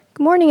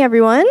Good morning,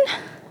 everyone.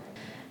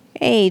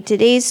 Hey,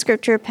 today's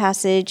scripture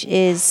passage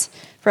is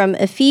from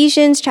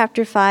Ephesians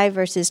chapter 5,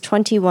 verses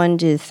 21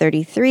 to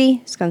 33.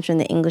 This comes from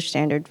the English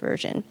Standard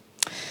Version.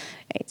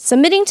 Right.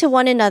 Submitting to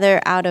one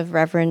another out of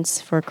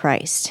reverence for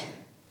Christ.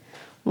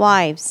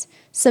 Wives,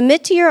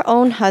 submit to your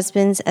own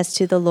husbands as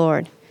to the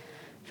Lord.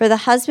 For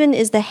the husband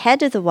is the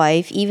head of the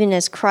wife, even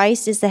as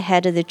Christ is the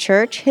head of the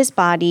church, his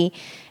body,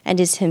 and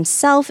is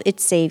himself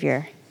its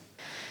Savior.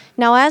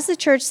 Now, as the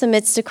church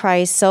submits to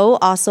Christ, so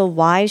also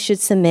wives should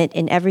submit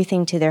in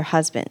everything to their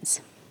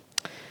husbands.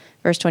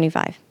 Verse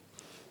 25.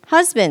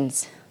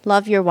 Husbands,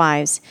 love your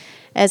wives,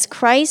 as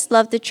Christ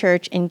loved the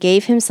church and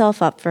gave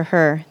himself up for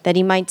her, that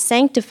he might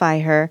sanctify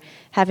her,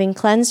 having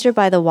cleansed her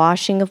by the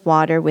washing of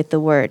water with the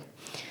word,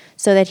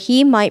 so that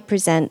he might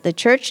present the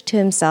church to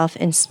himself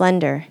in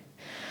splendor,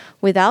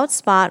 without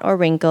spot or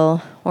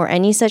wrinkle or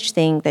any such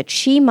thing, that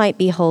she might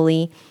be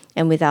holy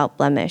and without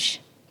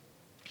blemish.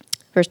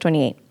 Verse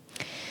 28.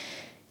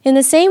 In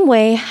the same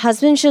way,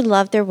 husbands should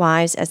love their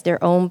wives as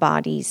their own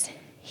bodies.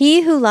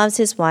 He who loves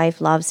his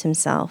wife loves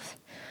himself.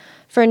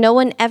 For no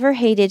one ever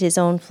hated his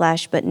own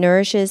flesh, but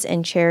nourishes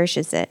and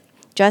cherishes it,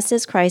 just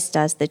as Christ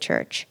does the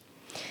church,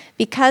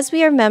 because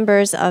we are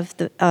members of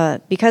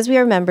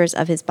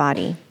his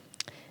body.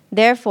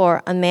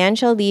 Therefore, a man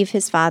shall leave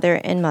his father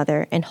and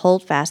mother and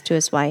hold fast to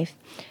his wife,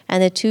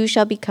 and the two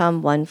shall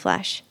become one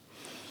flesh.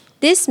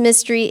 This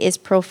mystery is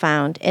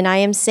profound, and I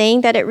am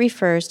saying that it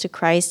refers to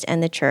Christ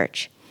and the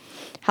church.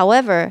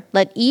 However,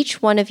 let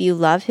each one of you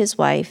love his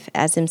wife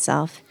as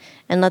himself,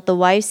 and let the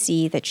wife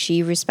see that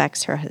she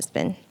respects her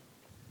husband.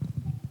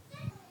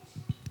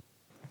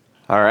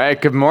 All right,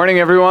 good morning,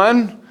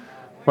 everyone.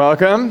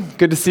 Welcome.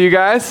 Good to see you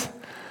guys.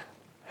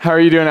 How are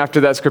you doing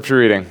after that scripture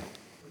reading?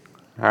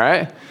 All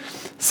right.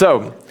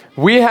 So,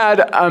 we had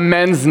a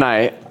men's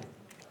night,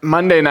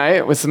 Monday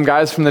night, with some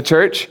guys from the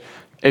church.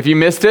 If you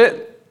missed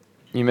it,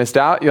 you missed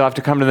out. You'll have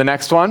to come to the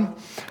next one.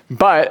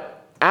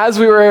 But as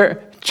we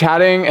were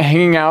chatting,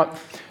 hanging out,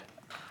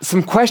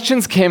 some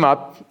questions came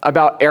up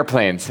about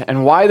airplanes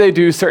and why they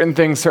do certain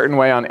things certain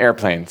way on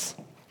airplanes.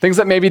 Things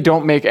that maybe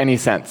don't make any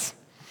sense.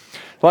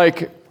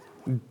 Like,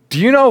 do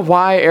you know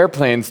why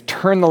airplanes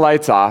turn the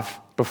lights off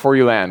before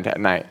you land at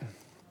night? Have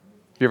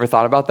you ever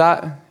thought about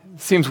that?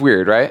 Seems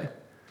weird, right?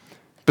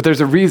 But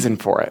there's a reason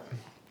for it.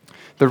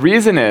 The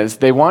reason is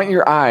they want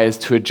your eyes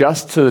to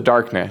adjust to the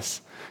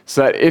darkness,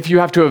 so that if you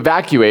have to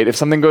evacuate, if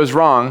something goes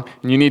wrong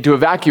and you need to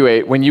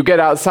evacuate, when you get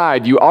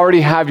outside, you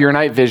already have your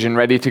night vision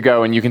ready to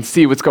go and you can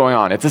see what's going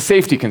on. It's a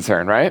safety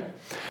concern, right?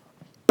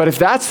 But if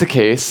that's the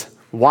case,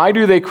 why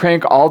do they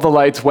crank all the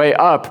lights way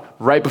up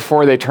right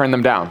before they turn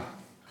them down?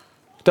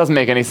 It doesn't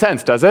make any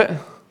sense, does it?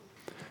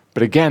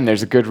 But again,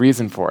 there's a good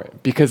reason for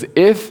it. Because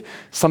if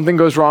something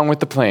goes wrong with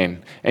the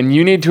plane and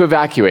you need to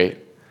evacuate,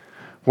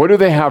 what do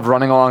they have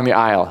running along the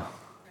aisle?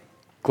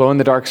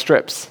 Glow-in-the-dark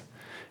strips.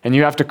 And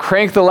you have to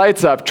crank the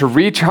lights up to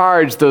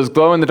recharge those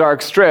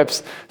glow-in-the-dark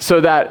strips so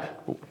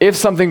that if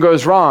something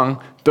goes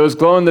wrong, those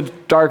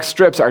glow-in-the-dark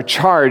strips are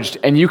charged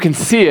and you can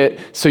see it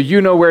so you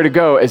know where to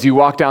go as you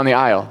walk down the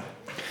aisle.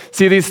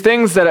 See, these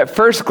things that at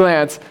first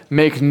glance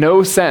make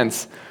no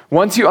sense,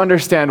 once you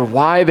understand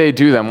why they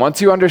do them,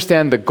 once you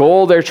understand the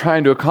goal they're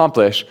trying to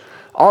accomplish,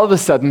 all of a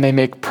sudden they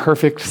make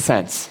perfect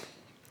sense.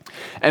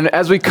 And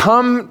as we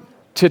come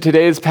to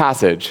today's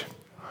passage,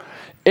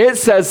 it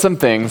says some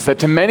things that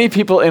to many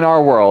people in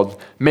our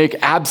world make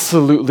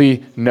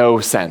absolutely no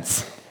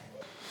sense.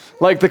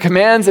 Like the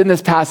commands in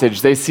this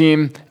passage, they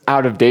seem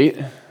out of date.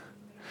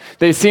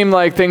 They seem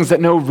like things that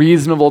no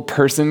reasonable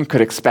person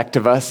could expect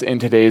of us in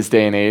today's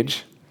day and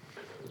age.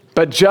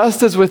 But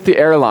just as with the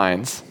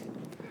airlines,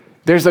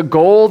 there's a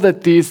goal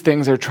that these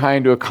things are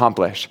trying to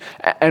accomplish.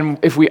 And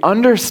if we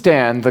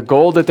understand the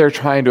goal that they're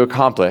trying to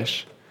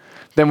accomplish,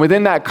 then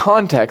within that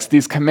context,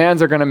 these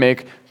commands are going to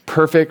make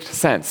perfect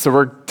sense. So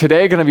we're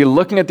today going to be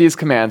looking at these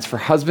commands for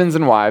husbands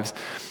and wives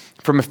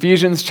from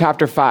Ephesians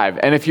chapter 5.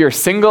 And if you're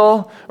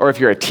single or if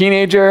you're a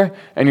teenager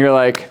and you're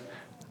like,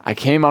 I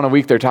came on a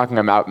week they're talking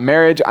about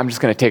marriage, I'm just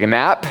going to take a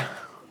nap,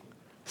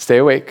 stay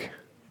awake,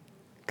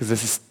 because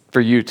this is for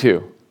you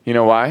too. You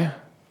know why?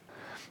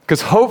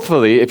 Because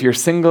hopefully if you're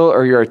single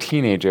or you're a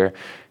teenager,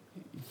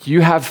 you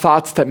have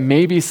thoughts that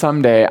maybe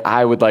someday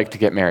I would like to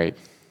get married.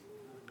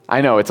 I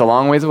know it's a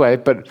long ways away,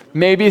 but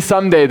maybe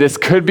someday this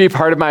could be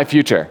part of my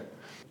future.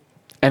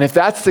 And if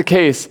that's the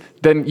case,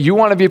 then you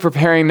want to be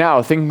preparing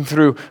now, thinking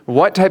through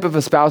what type of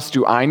a spouse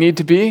do I need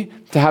to be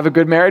to have a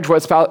good marriage?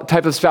 What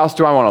type of spouse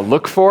do I want to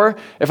look for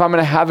if I'm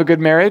going to have a good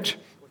marriage?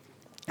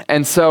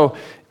 And so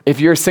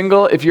if you're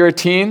single, if you're a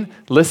teen,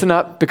 listen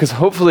up, because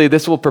hopefully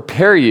this will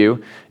prepare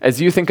you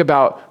as you think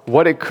about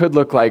what it could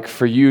look like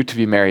for you to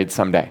be married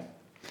someday.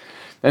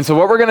 And so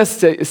what we're going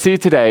to see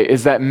today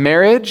is that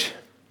marriage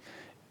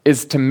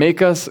is to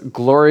make us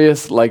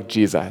glorious like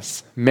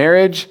Jesus.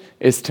 Marriage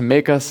is to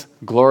make us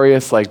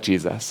glorious like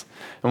Jesus.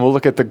 And we'll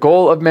look at the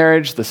goal of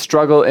marriage, the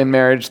struggle in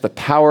marriage, the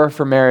power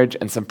for marriage,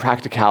 and some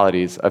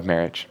practicalities of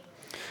marriage.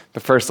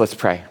 But first, let's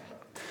pray.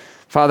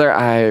 Father,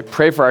 I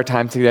pray for our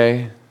time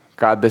today.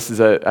 God, this is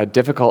a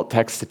difficult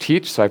text to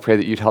teach, so I pray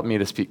that you'd help me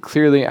to speak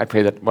clearly. I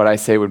pray that what I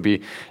say would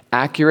be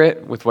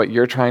accurate with what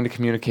you're trying to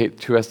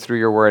communicate to us through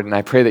your word, and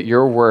I pray that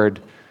your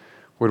word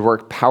would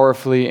work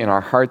powerfully in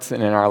our hearts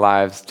and in our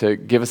lives to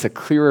give us a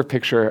clearer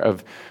picture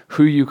of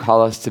who you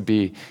call us to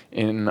be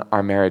in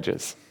our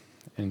marriages.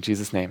 In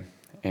Jesus' name,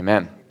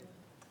 amen.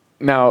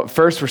 Now,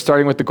 first, we're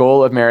starting with the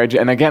goal of marriage,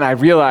 and again, I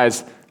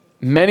realize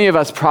many of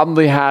us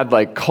probably had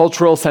like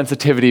cultural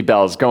sensitivity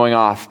bells going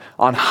off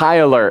on high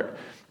alert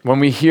when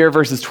we hear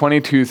verses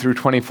 22 through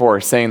 24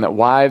 saying that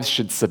wives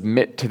should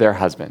submit to their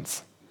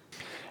husbands.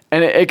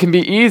 And it can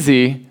be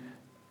easy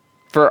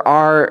for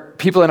our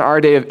people in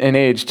our day and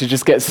age to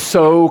just get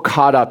so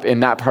caught up in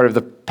that part of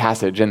the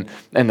passage and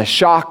the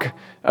shock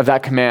of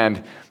that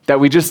command that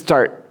we just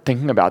start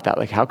thinking about that.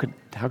 Like, how could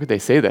they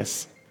say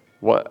this?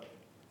 What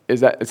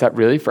is that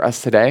really for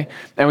us today?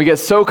 And we get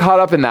so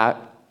caught up in that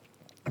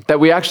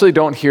we actually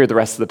don't hear the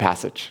rest of the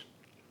passage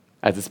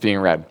as it's being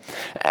read.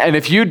 And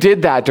if you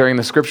did that during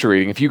the scripture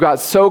reading, if you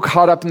got so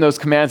caught up in those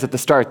commands at the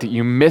start that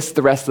you missed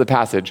the rest of the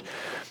passage,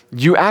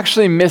 you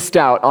actually missed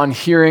out on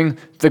hearing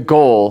the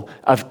goal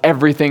of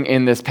everything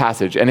in this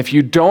passage. And if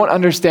you don't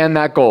understand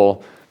that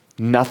goal,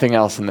 nothing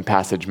else in the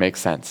passage makes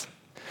sense.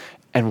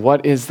 And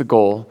what is the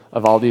goal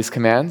of all these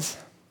commands?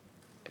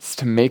 It's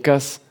to make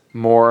us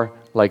more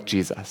like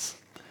Jesus.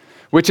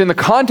 Which in the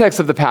context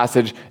of the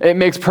passage, it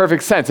makes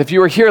perfect sense. If you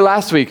were here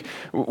last week,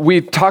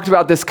 we talked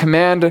about this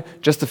command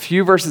just a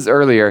few verses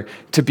earlier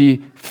to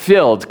be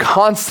filled,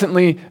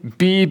 constantly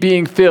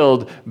being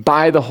filled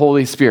by the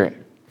Holy Spirit.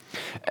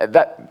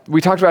 That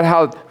we talked about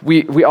how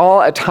we all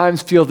at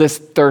times feel this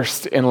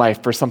thirst in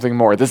life for something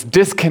more, this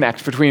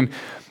disconnect between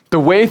the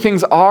way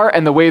things are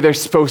and the way they're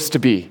supposed to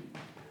be.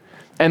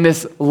 And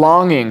this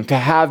longing to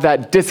have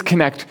that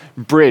disconnect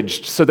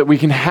bridged so that we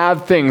can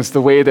have things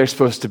the way they're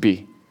supposed to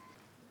be.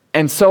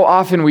 And so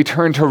often we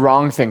turn to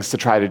wrong things to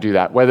try to do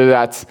that, whether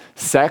that's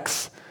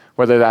sex,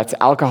 whether that's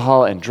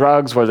alcohol and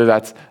drugs, whether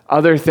that's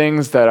other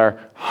things that are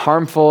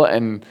harmful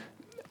and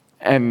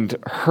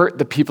hurt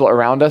the people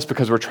around us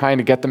because we're trying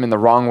to get them in the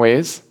wrong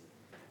ways.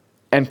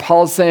 And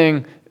Paul's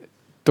saying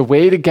the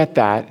way to get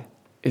that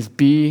is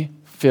be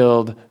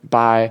filled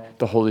by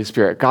the Holy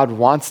Spirit. God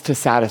wants to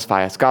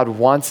satisfy us. God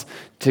wants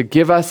to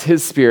give us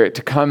his Spirit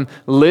to come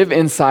live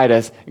inside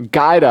us,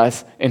 guide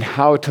us in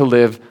how to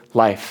live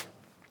life.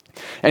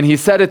 And he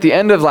said at the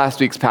end of last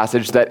week's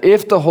passage that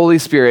if the Holy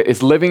Spirit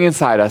is living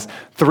inside us,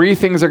 three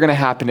things are going to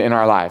happen in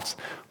our lives.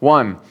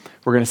 One,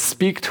 we're going to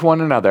speak to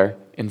one another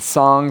in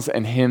songs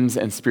and hymns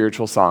and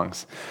spiritual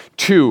songs.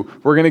 Two,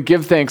 we're going to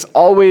give thanks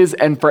always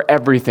and for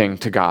everything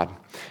to God.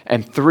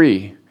 And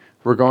three,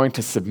 we're going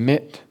to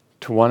submit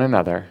to one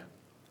another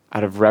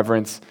out of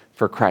reverence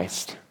for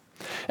Christ.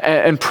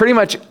 And pretty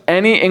much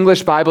any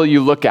English Bible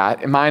you look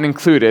at, mine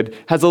included,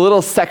 has a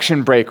little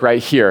section break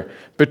right here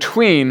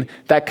between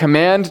that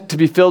command to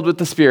be filled with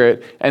the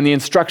Spirit and the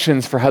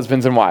instructions for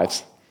husbands and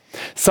wives.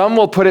 Some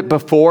will put it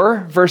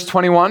before verse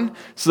 21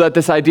 so that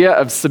this idea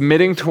of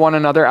submitting to one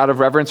another out of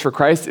reverence for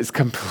Christ is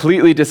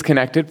completely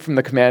disconnected from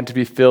the command to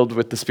be filled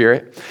with the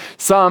Spirit.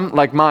 Some,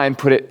 like mine,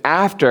 put it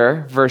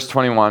after verse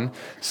 21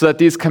 so that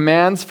these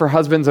commands for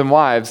husbands and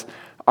wives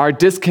are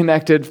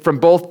disconnected from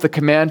both the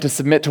command to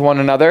submit to one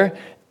another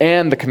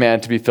and the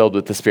command to be filled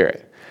with the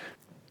Spirit.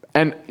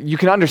 And you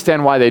can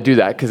understand why they do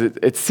that, because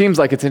it seems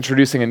like it's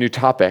introducing a new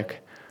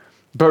topic.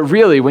 But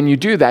really, when you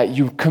do that,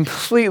 you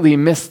completely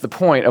miss the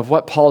point of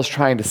what Paul is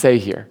trying to say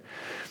here.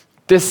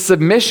 This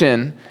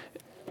submission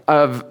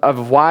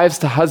of wives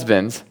to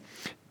husbands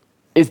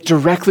is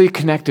directly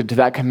connected to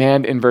that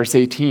command in verse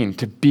 18,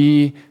 to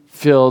be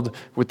filled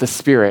with the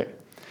Spirit.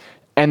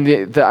 And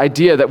the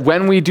idea that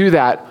when we do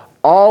that,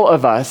 all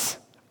of us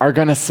are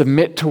going to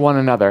submit to one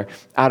another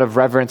out of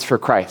reverence for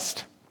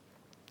Christ.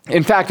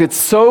 In fact, it's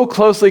so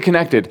closely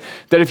connected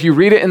that if you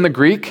read it in the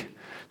Greek,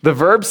 the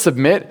verb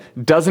submit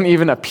doesn't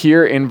even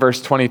appear in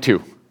verse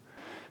 22.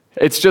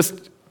 It's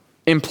just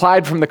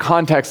implied from the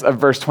context of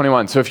verse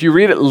 21. So if you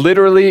read it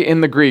literally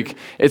in the Greek,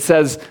 it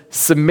says,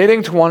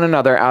 submitting to one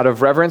another out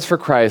of reverence for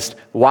Christ,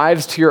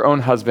 wives to your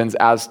own husbands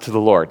as to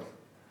the Lord.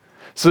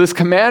 So this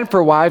command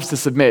for wives to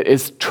submit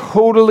is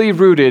totally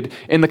rooted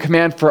in the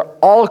command for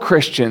all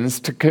Christians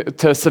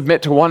to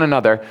submit to one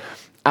another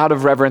out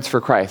of reverence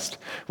for Christ,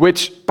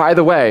 which, by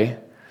the way,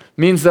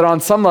 means that on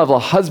some level,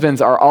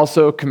 husbands are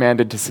also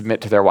commanded to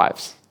submit to their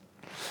wives.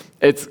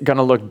 It's going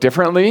to look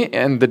differently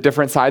in the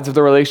different sides of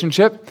the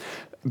relationship,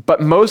 but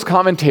most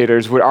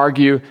commentators would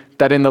argue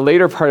that in the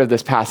later part of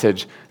this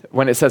passage,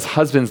 when it says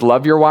husbands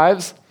love your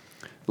wives,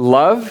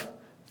 love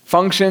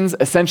functions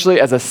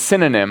essentially as a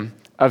synonym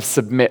of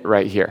submit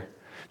right here.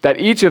 That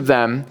each of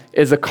them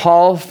is a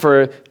call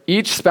for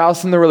each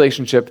spouse in the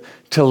relationship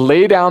to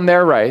lay down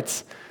their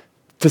rights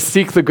to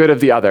seek the good of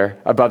the other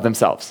above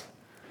themselves.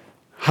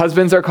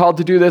 Husbands are called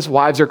to do this,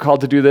 wives are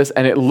called to do this,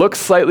 and it looks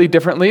slightly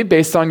differently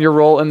based on your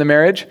role in the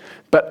marriage,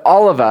 but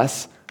all of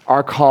us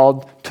are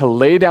called to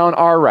lay down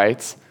our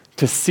rights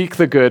to seek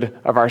the good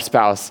of our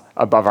spouse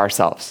above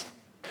ourselves.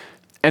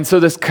 And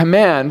so this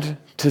command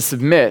to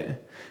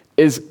submit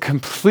is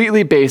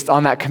completely based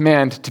on that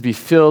command to be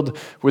filled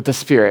with the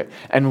Spirit.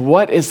 And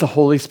what is the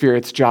Holy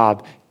Spirit's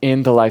job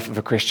in the life of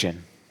a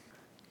Christian?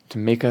 To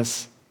make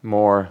us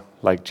more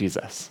like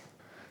Jesus.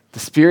 The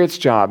Spirit's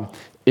job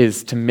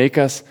is to make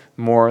us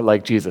more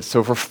like Jesus.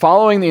 So if we're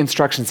following the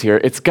instructions here,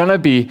 it's going to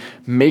be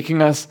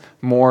making us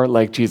more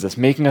like Jesus,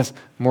 making us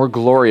more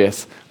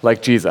glorious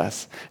like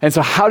Jesus. And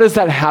so how does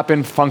that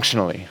happen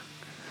functionally?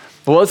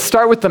 Well, let's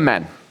start with the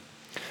men.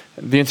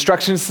 The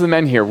instructions to the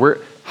men here, we're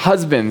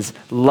husbands,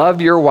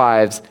 love your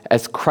wives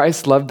as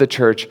Christ loved the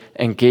church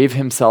and gave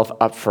himself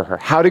up for her.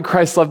 How did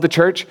Christ love the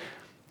church?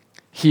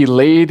 He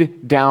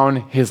laid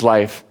down his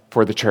life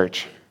for the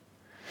church.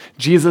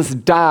 Jesus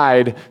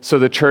died so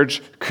the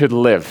church could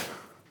live.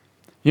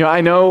 You know,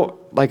 I know,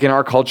 like in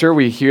our culture,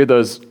 we hear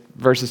those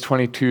verses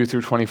 22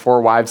 through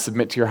 24, wives,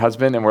 submit to your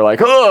husband, and we're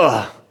like,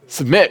 ugh,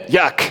 submit,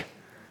 yuck.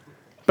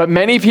 But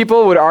many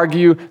people would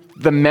argue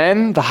the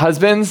men, the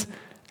husbands,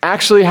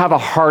 actually have a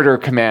harder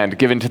command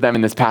given to them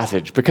in this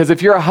passage. Because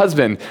if you're a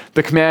husband,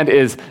 the command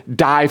is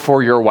die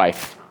for your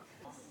wife.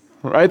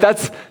 Right?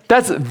 That's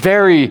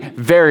very,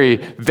 very,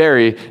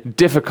 very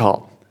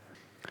difficult.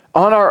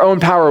 On our own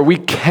power, we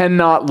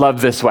cannot love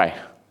this way,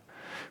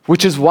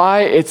 which is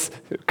why it's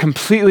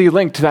completely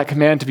linked to that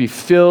command to be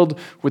filled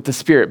with the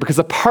Spirit. Because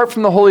apart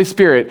from the Holy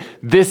Spirit,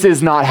 this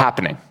is not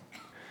happening.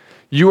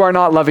 You are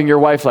not loving your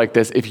wife like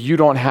this if you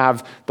don't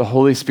have the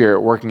Holy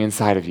Spirit working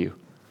inside of you.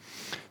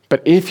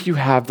 But if you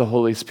have the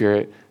Holy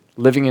Spirit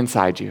living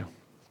inside you,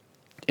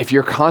 if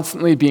you're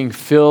constantly being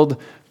filled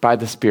by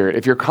the Spirit,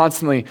 if you're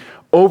constantly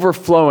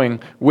overflowing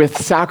with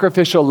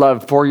sacrificial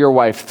love for your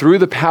wife through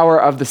the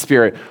power of the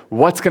Spirit,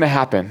 what's going to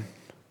happen?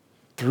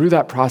 Through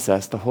that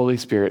process, the Holy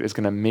Spirit is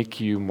going to make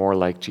you more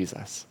like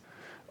Jesus.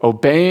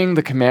 Obeying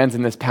the commands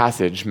in this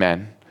passage,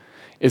 men,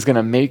 is going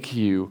to make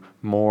you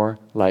more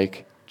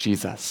like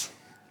Jesus.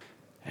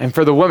 And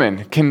for the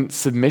woman, can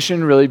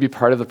submission really be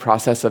part of the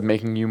process of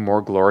making you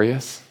more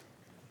glorious?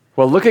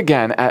 Well, look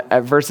again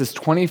at verses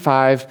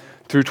 25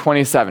 through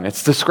 27.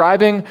 It's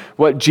describing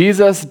what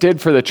Jesus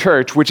did for the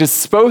church, which is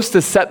supposed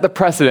to set the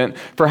precedent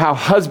for how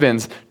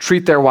husbands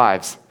treat their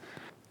wives.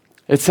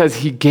 It says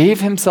he gave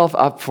himself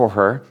up for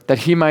her that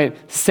he might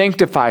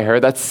sanctify her,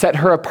 that set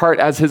her apart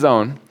as his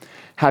own,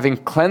 having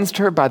cleansed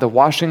her by the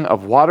washing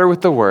of water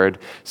with the word,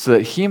 so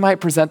that he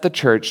might present the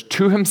church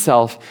to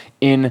himself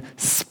in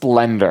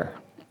splendor.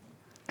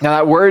 Now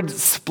that word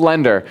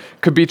splendor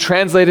could be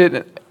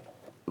translated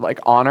like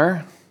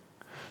honor,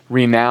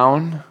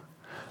 renown,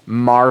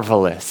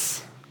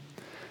 marvelous.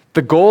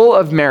 The goal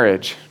of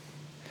marriage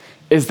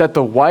is that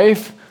the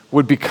wife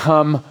would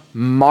become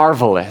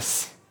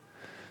marvelous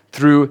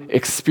through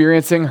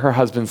experiencing her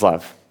husband's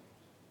love.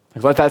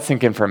 Let that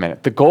sink in for a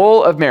minute. The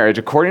goal of marriage,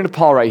 according to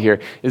Paul right here,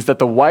 is that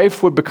the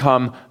wife would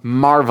become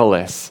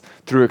marvelous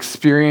through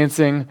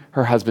experiencing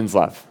her husband's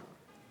love.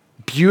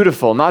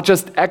 Beautiful, not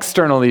just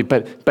externally,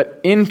 but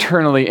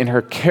internally in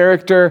her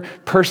character,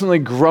 personally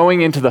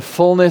growing into the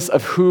fullness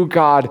of who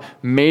God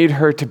made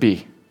her to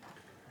be.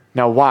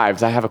 Now,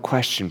 wives, I have a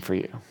question for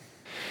you.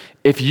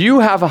 If you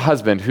have a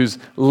husband who's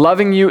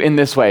loving you in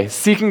this way,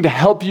 seeking to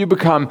help you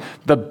become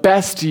the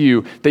best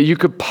you that you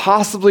could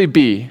possibly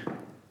be,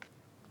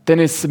 then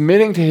is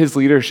submitting to his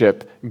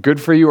leadership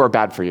good for you or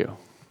bad for you?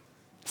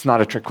 It's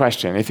not a trick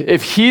question.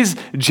 If he's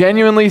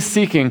genuinely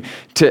seeking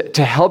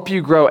to help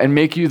you grow and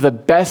make you the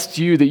best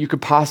you that you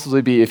could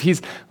possibly be, if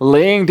he's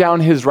laying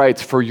down his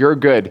rights for your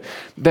good,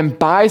 then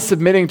by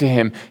submitting to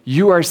him,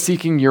 you are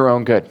seeking your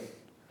own good.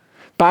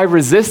 By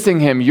resisting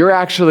him, you're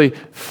actually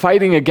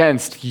fighting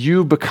against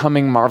you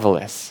becoming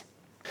marvelous.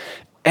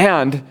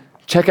 And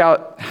check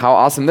out how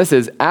awesome this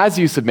is. As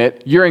you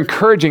submit, you're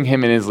encouraging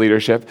him in his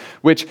leadership,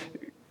 which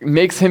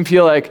makes him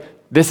feel like,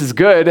 this is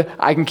good,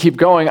 I can keep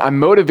going, I'm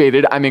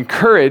motivated, I'm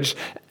encouraged,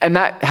 and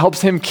that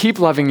helps him keep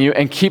loving you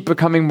and keep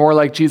becoming more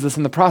like Jesus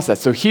in the process.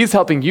 So he's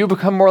helping you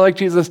become more like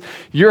Jesus,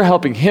 you're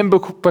helping him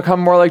become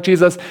more like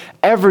Jesus.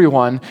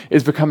 Everyone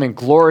is becoming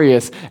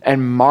glorious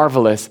and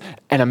marvelous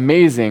and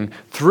amazing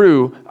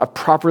through a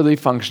properly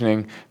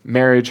functioning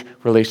marriage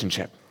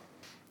relationship.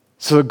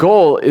 So the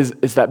goal is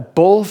that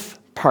both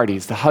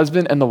parties, the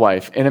husband and the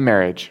wife in a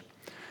marriage,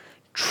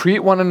 treat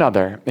one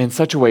another in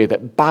such a way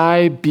that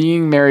by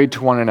being married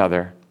to one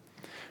another,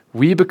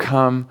 we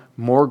become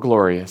more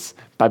glorious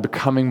by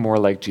becoming more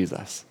like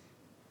Jesus.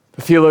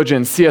 The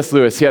theologian C.S.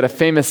 Lewis, he had a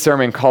famous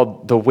sermon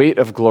called The Weight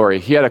of Glory.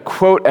 He had a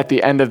quote at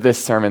the end of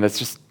this sermon that's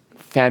just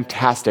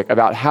fantastic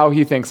about how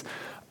he thinks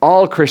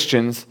all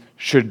Christians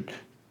should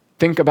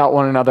think about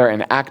one another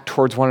and act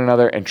towards one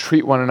another and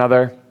treat one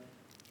another.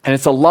 And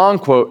it's a long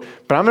quote,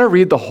 but I'm going to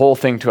read the whole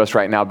thing to us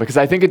right now because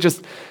I think it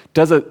just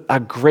does a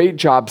great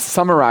job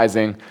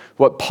summarizing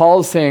what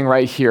Paul's saying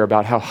right here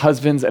about how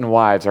husbands and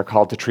wives are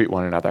called to treat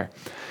one another.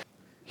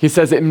 He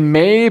says, it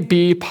may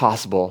be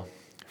possible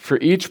for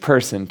each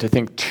person to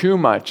think too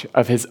much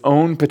of his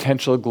own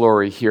potential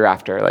glory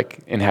hereafter,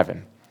 like in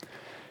heaven.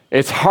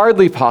 It's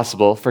hardly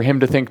possible for him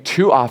to think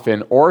too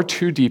often or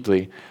too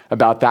deeply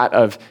about that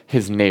of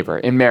his neighbor.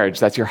 In marriage,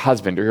 that's your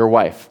husband or your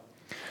wife.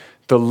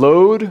 The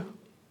load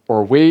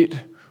or weight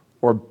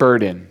or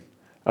burden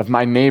of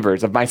my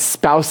neighbor's, of my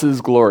spouse's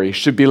glory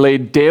should be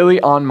laid daily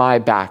on my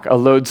back, a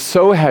load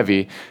so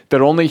heavy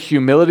that only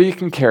humility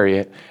can carry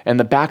it, and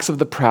the backs of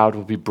the proud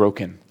will be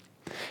broken.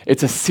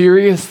 It's a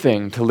serious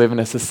thing to live in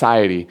a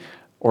society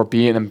or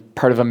be in a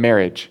part of a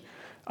marriage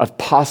of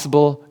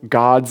possible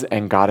gods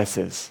and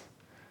goddesses.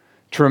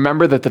 To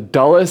remember that the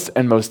dullest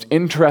and most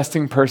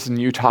interesting person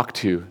you talk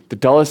to, the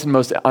dullest and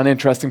most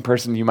uninteresting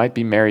person you might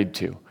be married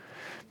to,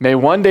 may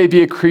one day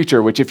be a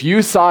creature which, if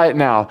you saw it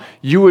now,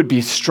 you would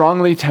be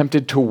strongly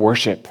tempted to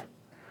worship,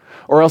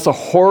 or else a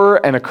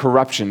horror and a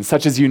corruption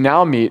such as you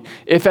now meet,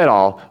 if at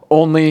all,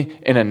 only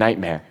in a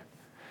nightmare.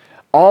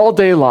 All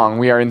day long,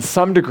 we are in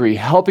some degree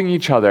helping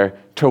each other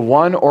to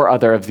one or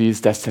other of these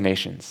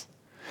destinations.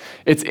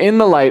 It's in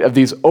the light of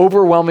these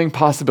overwhelming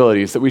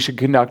possibilities that we should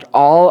conduct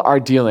all our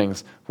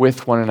dealings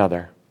with one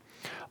another.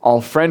 All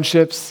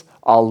friendships,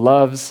 all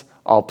loves,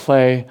 all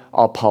play,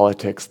 all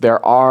politics.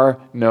 There are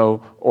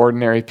no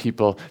ordinary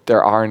people.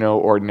 There are no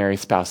ordinary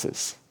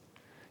spouses.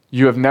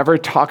 You have never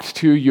talked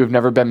to, you have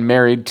never been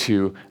married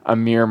to a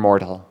mere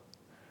mortal.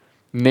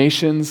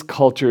 Nations,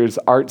 cultures,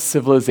 art,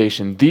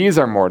 civilization, these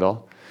are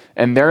mortal,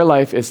 and their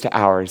life is to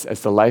ours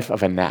as the life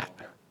of a gnat.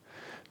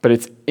 But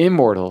it's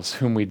immortals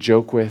whom we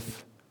joke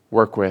with,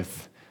 work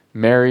with,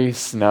 marry,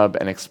 snub,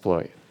 and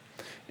exploit.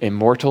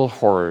 Immortal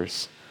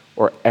horrors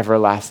or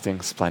everlasting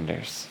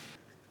splendors.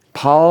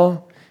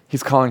 Paul,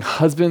 he's calling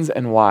husbands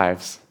and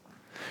wives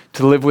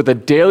to live with a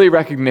daily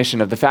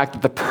recognition of the fact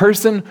that the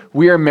person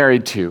we are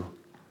married to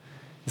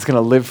is going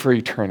to live for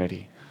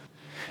eternity.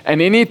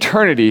 And in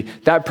eternity,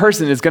 that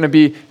person is going to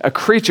be a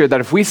creature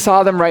that if we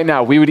saw them right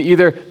now, we would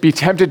either be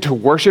tempted to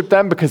worship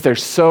them because they're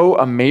so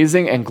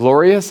amazing and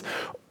glorious,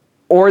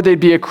 or they'd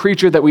be a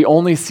creature that we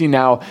only see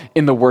now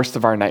in the worst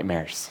of our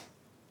nightmares,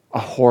 a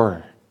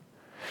horror.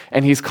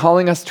 And he's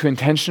calling us to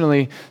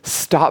intentionally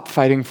stop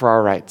fighting for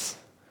our rights,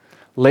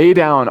 lay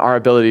down our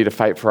ability to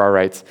fight for our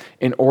rights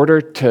in order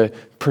to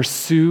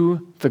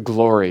pursue the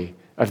glory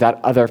of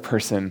that other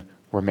person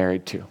we're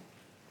married to.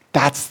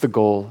 That's the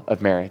goal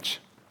of marriage.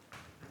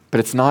 But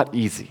it's not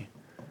easy,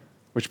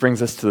 which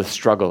brings us to the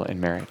struggle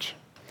in marriage.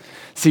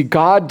 See,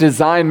 God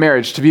designed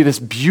marriage to be this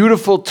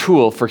beautiful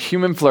tool for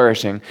human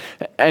flourishing,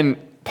 and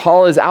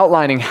Paul is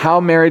outlining how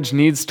marriage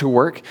needs to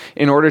work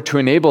in order to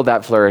enable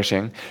that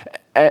flourishing.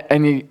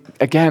 And he,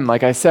 again,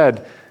 like I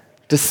said,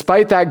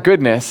 despite that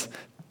goodness,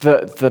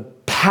 the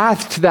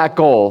path to that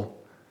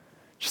goal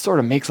just sort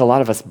of makes a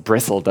lot of us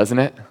bristle, doesn't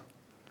it?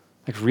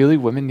 Like, really,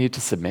 women need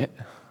to submit?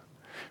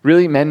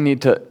 Really, men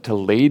need to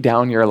lay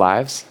down your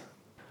lives?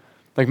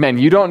 Like, men,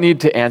 you don't need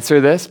to answer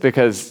this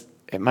because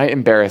it might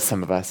embarrass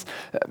some of us.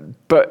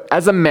 But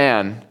as a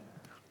man,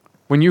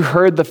 when you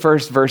heard the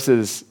first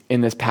verses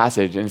in this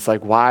passage, and it's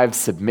like, wives,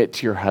 submit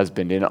to your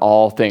husband in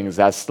all things,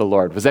 that's the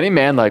Lord. Was any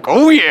man like,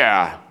 oh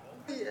yeah?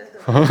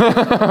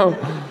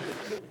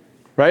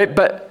 Right?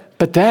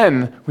 But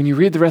then, when you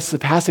read the rest of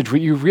the passage,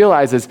 what you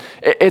realize is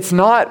it's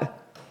not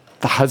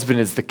the husband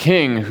is the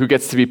king who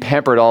gets to be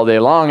pampered all day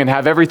long and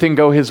have everything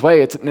go his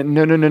way. It's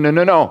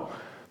no.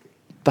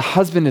 The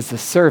husband is the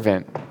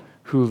servant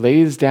who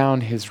lays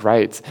down his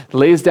rights,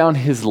 lays down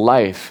his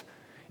life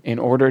in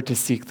order to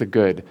seek the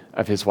good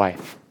of his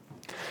wife.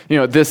 You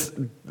know, this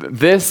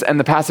and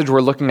the passage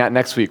we're looking at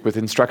next week with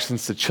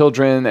instructions to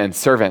children and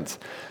servants,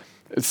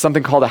 it's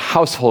something called a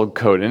household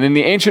code. And in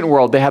the ancient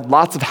world, they had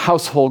lots of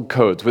household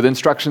codes with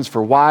instructions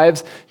for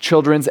wives,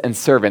 children, and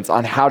servants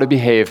on how to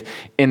behave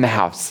in the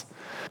house.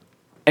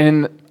 And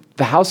in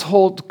the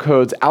household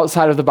codes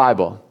outside of the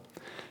Bible,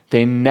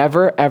 they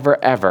never,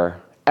 ever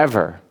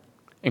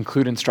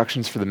include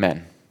instructions for the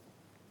men,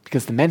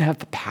 because the men have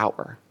the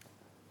power.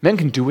 Men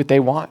can do what they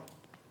want.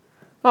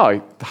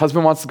 Oh, the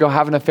husband wants to go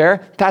have an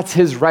affair? That's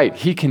his right.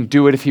 He can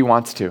do it if he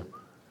wants to.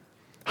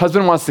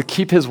 Husband wants to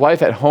keep his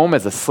wife at home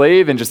as a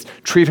slave and just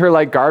treat her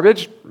like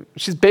garbage?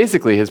 She's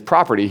basically his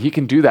property. He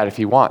can do that if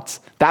he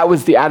wants. That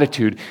was the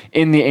attitude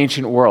in the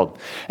ancient world.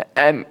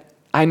 And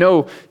I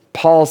know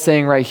Paul's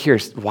saying right here,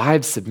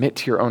 wives, submit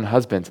to your own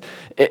husbands.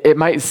 It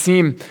might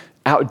seem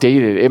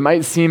outdated. It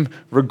might seem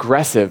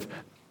regressive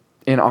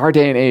in our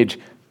day and age.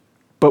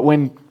 But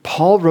when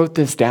Paul wrote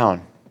this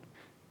down,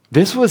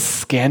 this was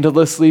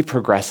scandalously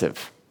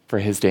progressive for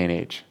his day and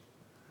age.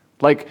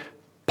 Like,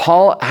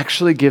 Paul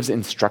actually gives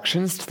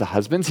instructions to the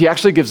husbands. He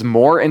actually gives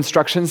more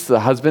instructions to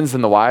the husbands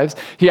than the wives.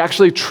 He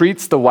actually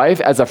treats the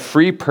wife as a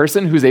free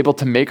person who's able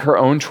to make her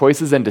own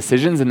choices and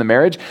decisions in the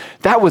marriage.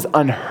 That was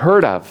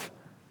unheard of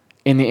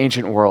in the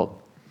ancient world.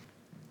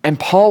 And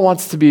Paul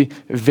wants to be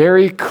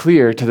very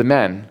clear to the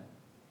men.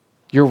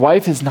 Your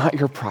wife is not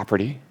your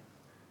property.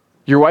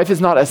 Your wife is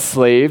not a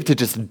slave to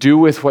just do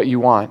with what you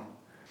want.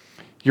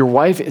 Your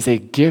wife is a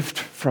gift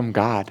from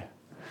God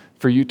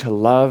for you to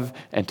love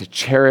and to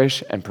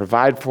cherish and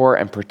provide for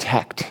and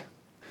protect.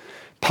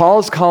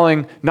 Paul's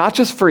calling not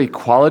just for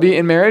equality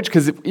in marriage,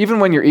 because even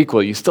when you're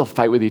equal, you still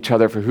fight with each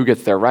other for who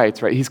gets their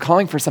rights, right? He's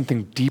calling for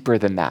something deeper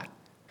than that.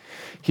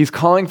 He's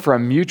calling for a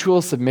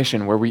mutual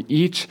submission where we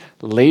each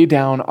lay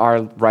down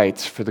our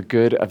rights for the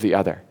good of the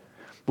other,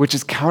 which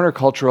is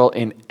countercultural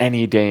in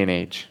any day and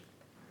age.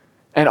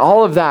 And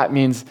all of that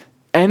means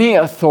any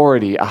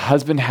authority a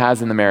husband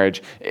has in the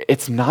marriage,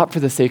 it's not for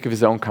the sake of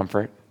his own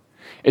comfort.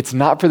 It's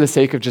not for the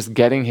sake of just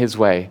getting his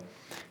way.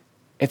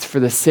 It's for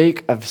the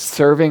sake of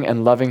serving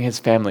and loving his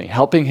family,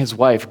 helping his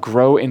wife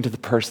grow into the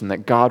person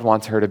that God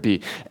wants her to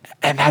be.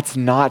 And that's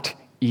not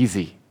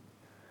easy,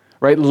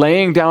 right?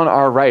 Laying down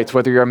our rights,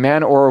 whether you're a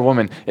man or a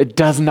woman, it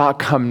does not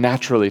come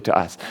naturally to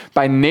us.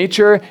 By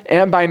nature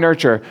and by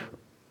nurture,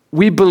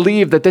 we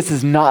believe that this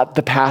is not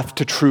the path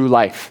to true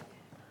life.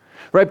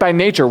 Right? By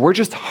nature, we're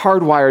just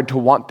hardwired to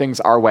want things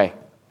our way.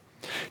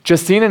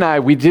 Justine and I,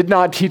 we did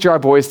not teach our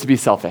boys to be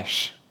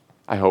selfish,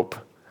 I hope.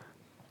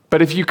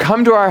 But if you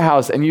come to our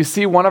house and you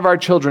see one of our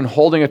children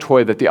holding a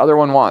toy that the other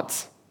one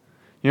wants,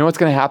 you know what's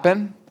going to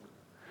happen?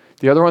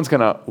 The other one's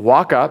going to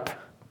walk up,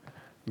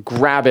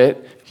 grab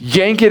it,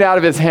 yank it out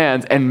of his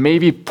hands, and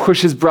maybe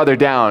push his brother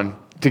down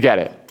to get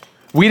it.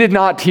 We did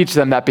not teach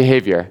them that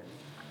behavior.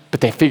 But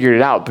they figured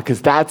it out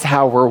because that's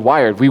how we're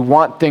wired. We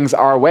want things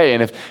our way.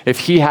 And if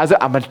he has it,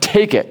 I'm going to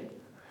take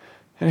it.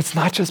 And it's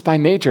not just by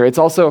nature. It's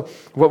also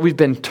what we've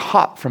been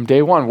taught from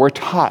day one. We're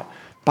taught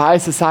by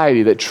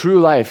society that true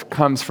life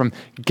comes from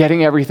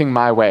getting everything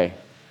my way,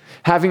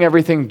 having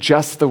everything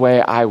just the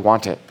way I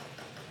want it.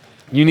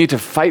 You need to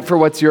fight for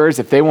what's yours.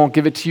 If they won't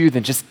give it to you,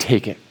 then just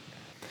take it.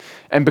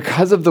 And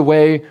because of the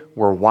way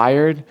we're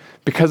wired,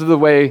 because of the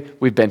way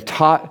we've been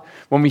taught,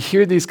 when we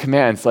hear these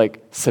commands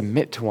like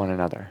submit to one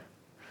another,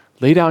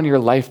 lay down your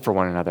life for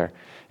one another,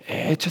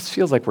 it just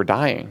feels like we're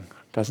dying,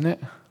 doesn't it?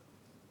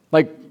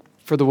 Like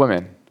for the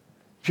women.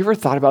 Have you ever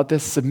thought about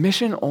this?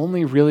 Submission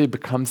only really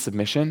becomes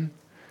submission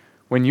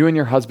when you and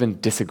your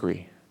husband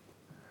disagree.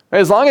 Right?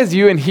 As long as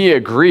you and he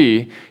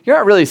agree, you're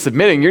not really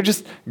submitting. You're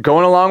just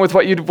going along with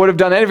what you would have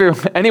done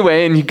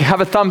anyway, and you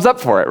have a thumbs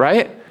up for it,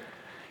 right?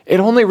 It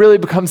only really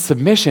becomes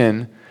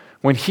submission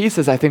when he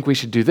says, I think we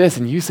should do this,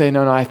 and you say,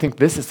 no, I think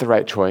this is the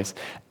right choice.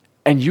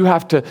 And you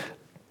have to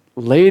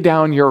lay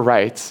down your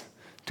rights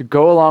to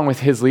go along with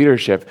his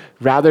leadership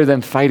rather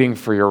than fighting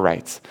for your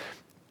rights.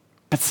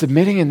 But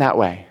submitting in that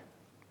way,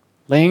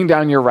 laying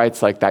down your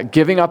rights like that,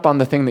 giving up on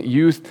the thing that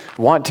you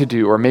want to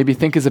do or maybe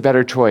think is a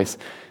better choice,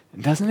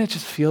 doesn't it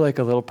just feel like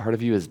a little part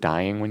of you is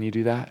dying when you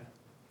do that?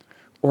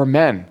 Or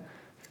men,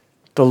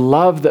 the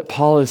love that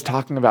Paul is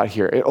talking about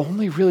here, it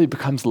only really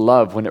becomes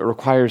love when it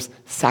requires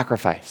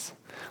sacrifice.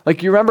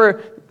 Like you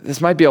remember, this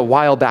might be a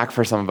while back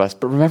for some of us,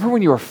 but remember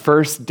when you were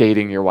first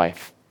dating your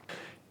wife?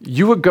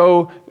 You would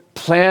go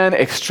plan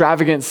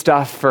extravagant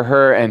stuff for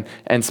her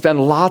and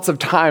spend lots of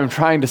time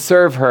trying to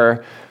serve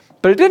her,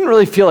 but it didn't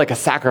really feel like a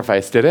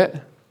sacrifice, did it?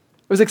 It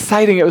was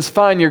exciting, it was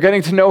fun, you're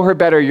getting to know her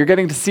better, you're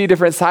getting to see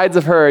different sides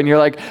of her, and you're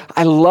like,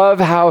 I love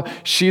how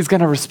she's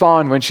gonna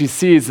respond when she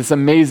sees this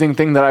amazing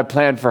thing that I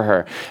planned for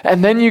her.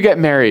 And then you get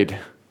married,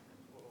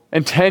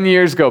 and 10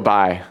 years go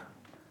by,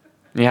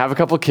 and you have a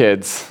couple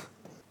kids.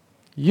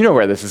 You know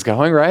where this is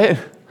going, right?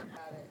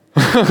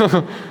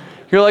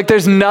 You're like,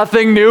 there's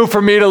nothing new for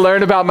me to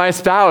learn about my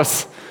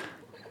spouse.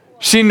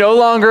 She no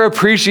longer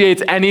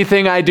appreciates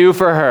anything I do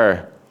for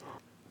her.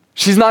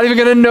 She's not even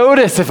going to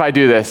notice if I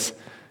do this.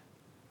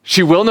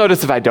 She will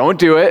notice if I don't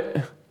do it.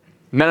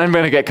 And then I'm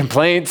going to get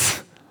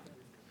complaints.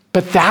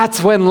 But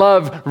that's when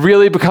love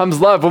really becomes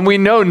love. When we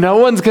know no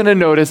one's going to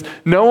notice,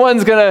 no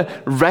one's going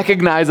to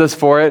recognize us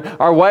for it.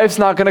 Our wife's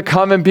not going to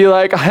come and be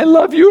like, I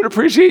love you and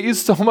appreciate you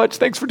so much.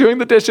 Thanks for doing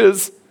the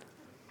dishes.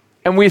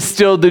 And we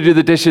still do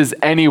the dishes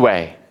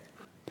anyway.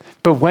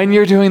 But when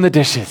you're doing the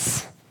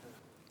dishes,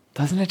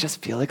 doesn't it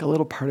just feel like a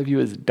little part of you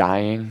is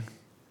dying?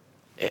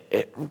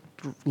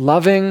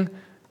 Loving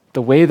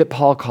the way that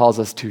Paul calls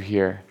us to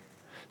here,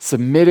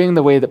 submitting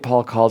the way that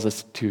Paul calls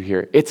us to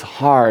here, it's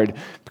hard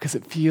because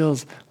it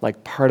feels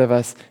like part of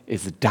us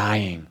is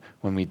dying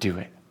when we do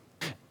it.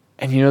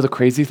 And you know the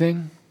crazy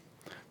thing?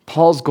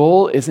 Paul's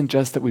goal isn't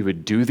just that we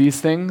would do these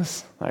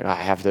things, like I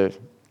have to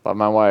love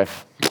my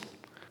wife.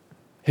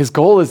 His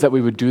goal is that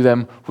we would do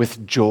them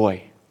with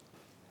joy.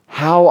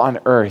 How on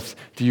earth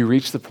do you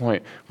reach the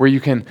point where you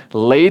can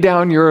lay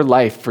down your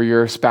life for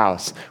your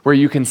spouse, where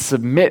you can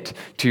submit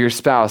to your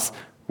spouse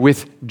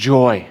with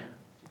joy?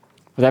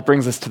 Well, that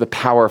brings us to the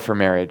power for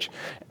marriage.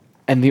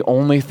 And the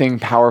only thing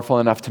powerful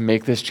enough to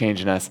make this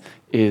change in us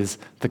is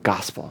the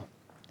gospel.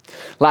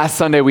 Last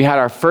Sunday, we had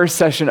our first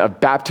session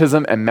of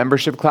baptism and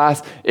membership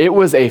class. It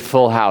was a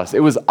full house. It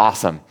was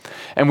awesome.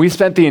 And we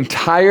spent the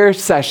entire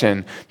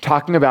session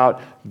talking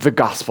about the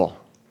gospel.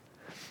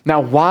 Now,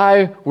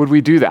 why would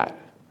we do that?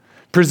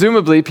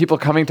 Presumably, people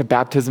coming to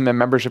baptism and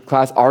membership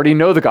class already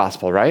know the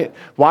gospel, right?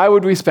 Why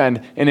would we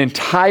spend an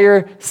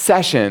entire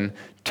session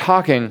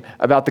talking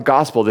about the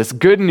gospel, this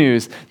good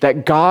news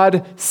that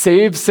God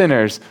saves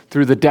sinners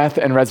through the death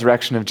and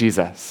resurrection of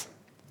Jesus?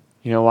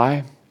 You know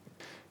why?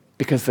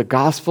 Because the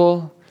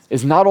gospel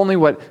is not only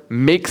what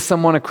makes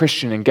someone a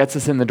Christian and gets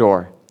us in the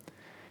door,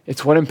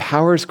 it's what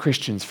empowers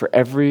Christians for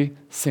every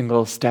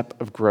single step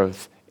of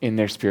growth in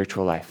their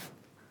spiritual life.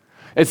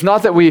 It's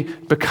not that we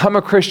become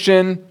a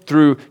Christian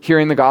through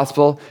hearing the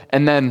gospel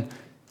and then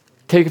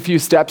take a few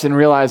steps and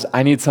realize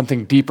I need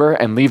something deeper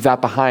and leave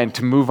that behind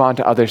to move on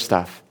to other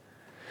stuff.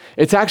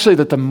 It's actually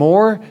that the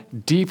more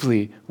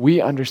deeply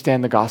we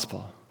understand the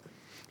gospel,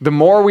 the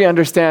more we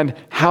understand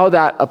how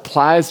that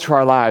applies to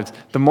our lives,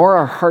 the more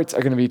our hearts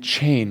are going to be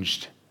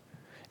changed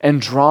and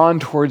drawn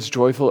towards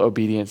joyful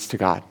obedience to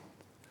God.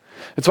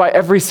 That's why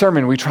every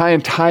sermon we try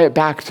and tie it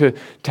back to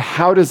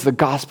how does the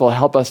gospel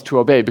help us to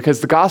obey? Because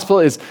the gospel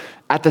is,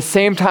 at the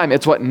same time,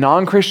 it's what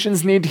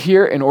non-Christians need to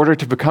hear in order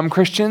to become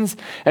Christians,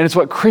 and it's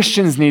what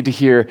Christians need to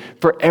hear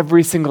for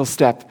every single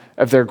step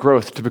of their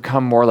growth to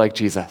become more like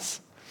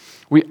Jesus.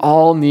 We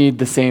all need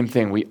the same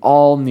thing. We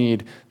all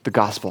need the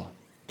gospel.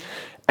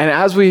 And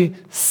as we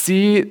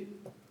see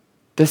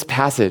this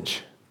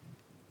passage,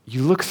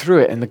 you look through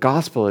it, and the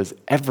gospel is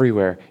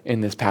everywhere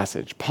in this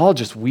passage. Paul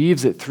just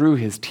weaves it through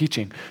his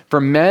teaching.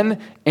 For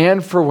men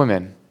and for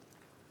women,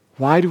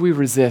 why do we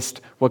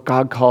resist what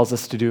God calls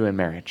us to do in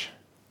marriage?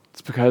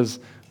 It's because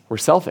we're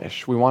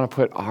selfish. We want to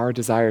put our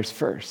desires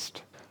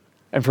first.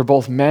 And for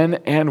both men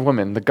and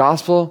women, the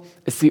gospel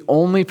is the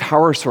only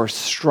power source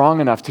strong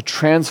enough to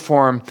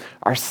transform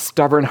our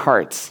stubborn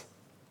hearts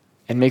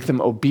and make them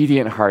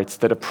obedient hearts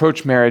that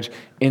approach marriage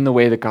in the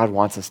way that God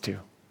wants us to.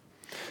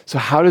 So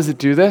how does it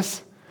do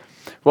this?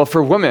 Well,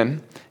 for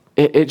women,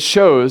 it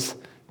shows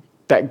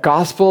that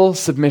gospel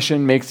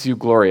submission makes you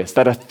glorious,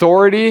 that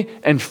authority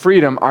and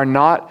freedom are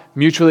not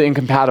mutually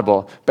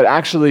incompatible, but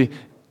actually,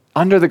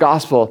 under the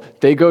gospel,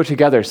 they go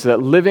together so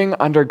that living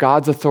under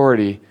God's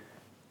authority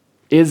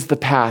is the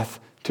path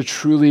to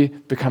truly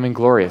becoming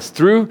glorious.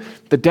 Through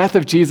the death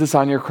of Jesus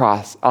on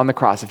the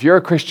cross, if you're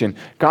a Christian,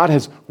 God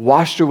has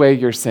washed away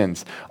your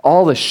sins.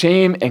 All the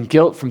shame and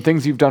guilt from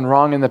things you've done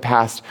wrong in the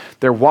past,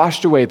 they're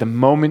washed away the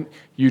moment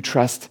you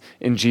trust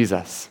in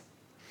Jesus.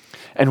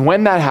 And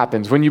when that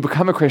happens, when you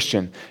become a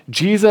Christian,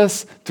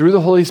 Jesus, through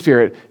the Holy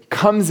Spirit,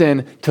 comes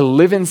in to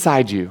live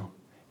inside you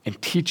and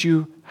teach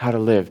you how to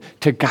live,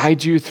 to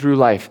guide you through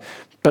life.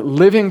 But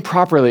living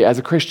properly as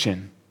a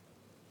Christian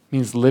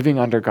means living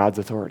under God's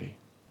authority.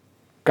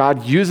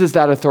 God uses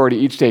that authority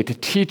each day to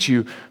teach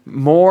you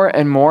more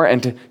and more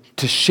and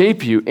to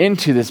shape you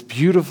into this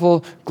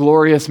beautiful,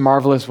 glorious,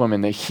 marvelous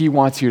woman that he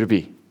wants you to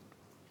be.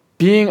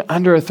 Being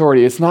under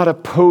authority is not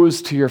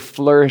opposed to your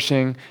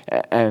flourishing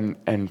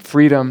and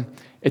freedom.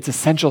 It's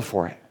essential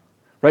for it,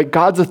 right?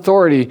 God's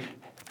authority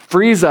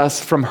frees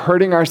us from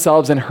hurting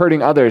ourselves and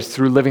hurting others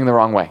through living the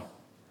wrong way.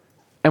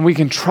 And we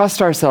can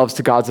trust ourselves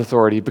to God's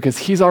authority because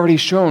he's already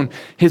shown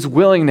his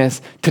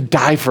willingness to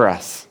die for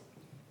us.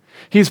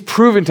 He's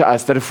proven to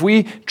us that if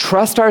we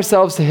trust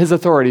ourselves to his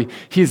authority,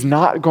 he's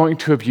not going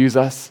to abuse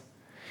us.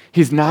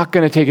 He's not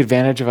going to take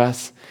advantage of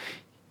us.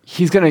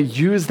 He's going to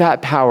use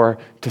that power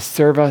to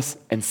serve us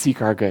and seek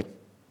our good.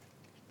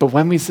 But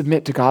when we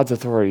submit to God's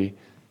authority,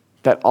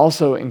 that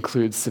also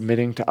includes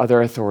submitting to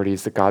other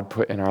authorities that God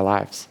put in our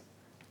lives.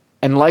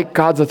 And like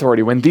God's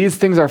authority, when these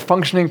things are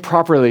functioning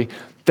properly,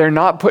 they're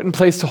not put in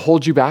place to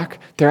hold you back.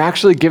 They're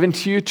actually given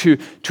to you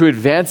to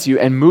advance you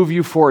and move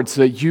you forward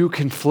so that you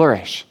can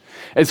flourish.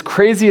 As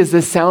crazy as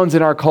this sounds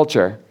in our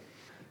culture,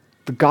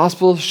 the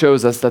gospel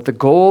shows us that the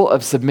goal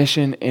of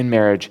submission in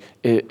marriage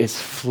is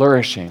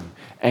flourishing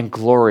and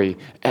glory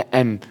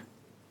and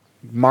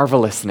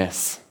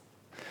marvelousness.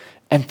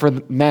 And for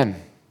men,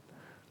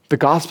 the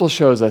gospel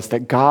shows us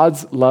that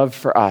God's love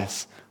for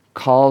us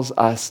calls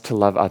us to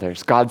love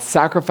others. God's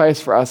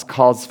sacrifice for us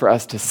calls for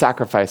us to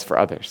sacrifice for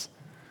others.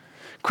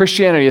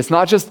 Christianity is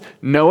not just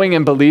knowing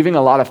and believing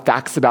a lot of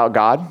facts about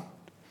God.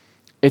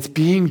 It's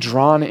being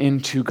drawn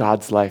into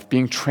God's life,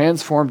 being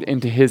transformed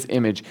into his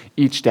image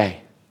each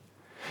day.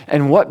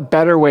 And what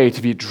better way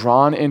to be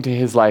drawn into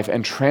his life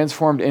and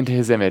transformed into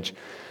his image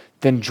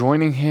than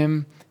joining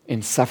him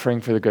in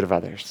suffering for the good of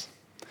others?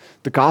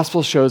 The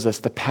gospel shows us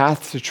the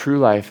path to true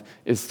life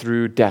is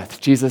through death.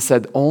 Jesus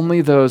said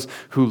only those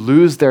who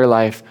lose their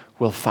life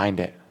will find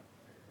it.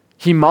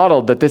 He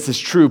modeled that this is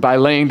true by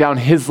laying down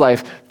his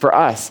life for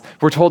us.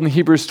 We're told in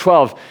Hebrews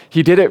 12,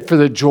 he did it for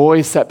the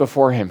joy set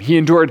before him. He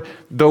endured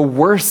the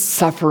worst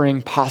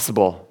suffering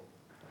possible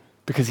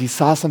because he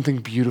saw something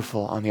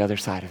beautiful on the other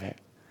side of it.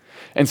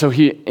 And so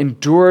he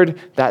endured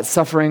that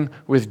suffering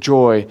with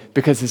joy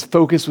because his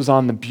focus was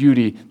on the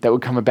beauty that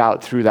would come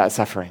about through that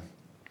suffering.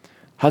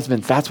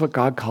 Husbands, that's what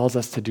God calls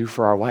us to do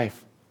for our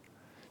wife.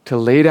 To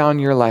lay down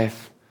your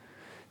life,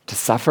 to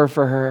suffer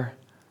for her,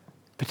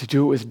 but to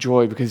do it with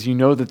joy because you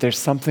know that there's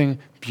something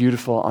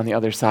beautiful on the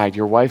other side.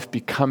 Your wife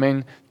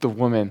becoming the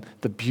woman,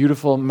 the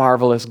beautiful,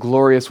 marvelous,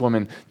 glorious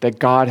woman that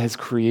God has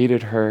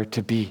created her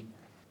to be.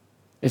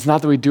 It's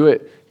not that we do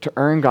it to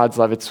earn God's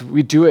love.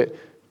 We do it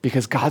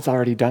because God's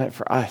already done it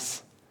for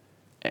us.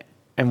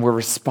 And we're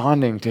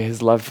responding to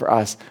his love for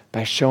us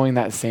by showing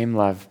that same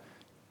love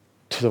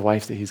to the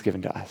wife that he's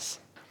given to us.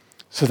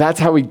 So that's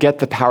how we get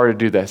the power to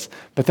do this.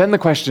 But then the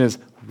question is,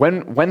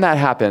 when that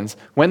happens,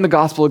 when the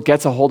gospel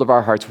gets a hold of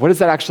our hearts, what does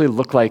that actually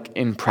look like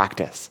in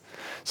practice?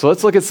 So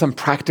let's look at some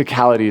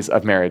practicalities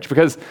of marriage.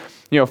 Because,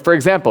 for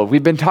example,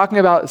 we've been talking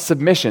about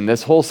submission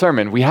this whole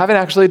sermon. We haven't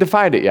actually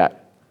defined it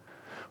yet.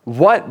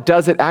 What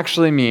does it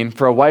actually mean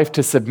for a wife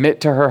to submit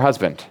to her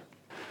husband?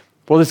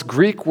 Well, this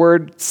Greek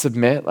word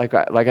submit, like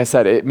I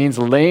said, it means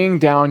laying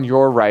down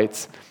your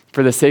rights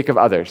for the sake of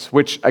others,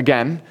 which,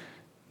 again,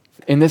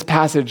 in this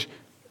passage,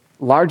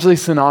 largely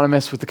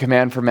synonymous with the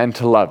command for men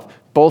to love.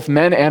 Both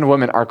men and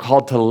women are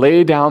called to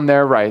lay down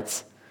their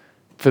rights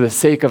for the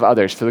sake of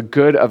others, for the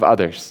good of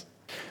others.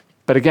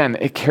 But again,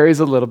 it carries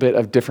a little bit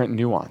of different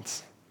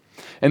nuance.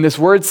 And this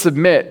word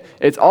submit,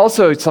 it's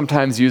also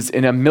sometimes used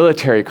in a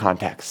military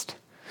context.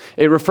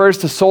 It refers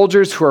to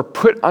soldiers who are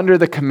put under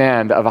the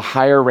command of a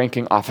higher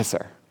ranking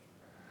officer.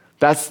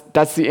 That's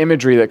the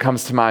imagery that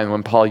comes to mind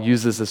when Paul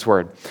uses this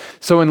word.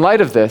 So in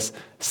light of this,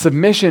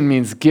 submission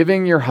means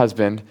giving your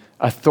husband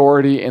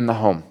authority in the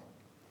home.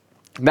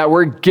 That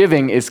word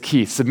giving is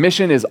key.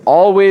 Submission is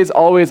always,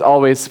 always,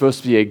 always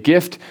supposed to be a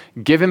gift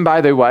given by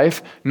the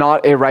wife,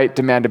 not a right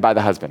demanded by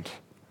the husband.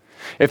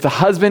 If the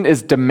husband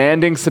is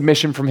demanding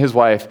submission from his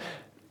wife,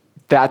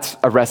 that's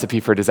a recipe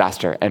for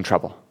disaster and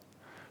trouble,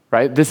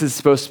 right? This is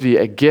supposed to be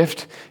a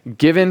gift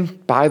given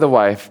by the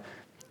wife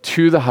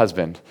to the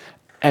husband.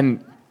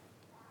 And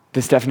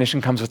this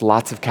definition comes with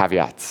lots of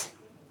caveats,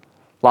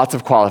 lots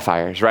of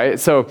qualifiers, right?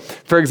 So,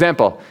 for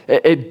example,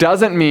 it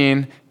doesn't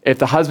mean if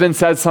the husband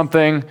says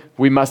something,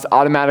 we must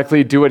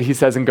automatically do what he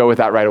says and go with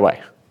that right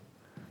away,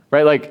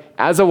 right? Like,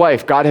 as a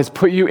wife, God has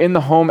put you in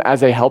the home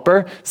as a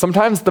helper.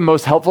 Sometimes the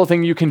most helpful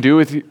thing you can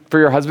do for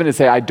your husband is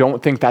say, I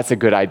don't think that's a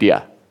good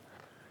idea.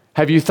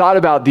 Have you thought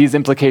about these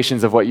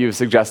implications of what you've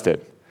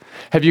suggested?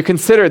 Have you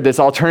considered this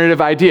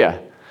alternative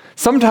idea?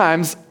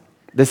 Sometimes,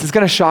 this is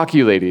going to shock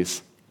you,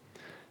 ladies.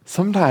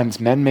 Sometimes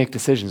men make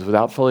decisions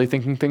without fully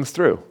thinking things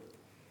through.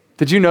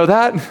 Did you know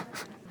that?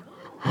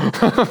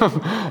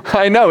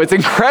 I know, it's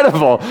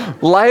incredible.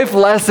 Life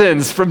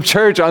lessons from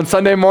church on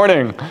Sunday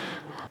morning.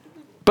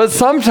 But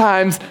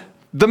sometimes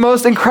the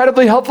most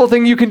incredibly helpful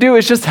thing you can do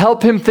is just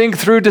help him think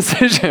through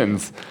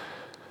decisions.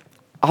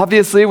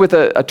 Obviously with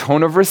a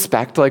tone of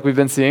respect like we've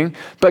been seeing,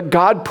 but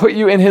God put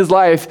you in his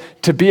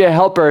life to be a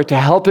helper, to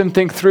help him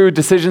think through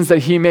decisions that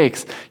he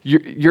makes.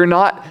 You're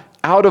not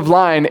out of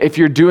line if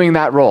you're doing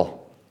that role.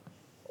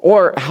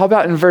 Or how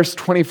about in verse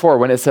 24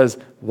 when it says,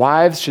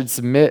 wives should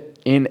submit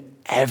in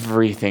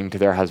everything to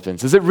their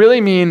husbands? Does it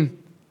really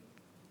mean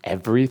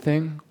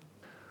everything?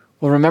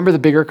 Well, remember the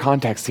bigger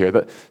context here.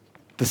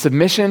 The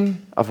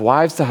submission of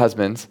wives to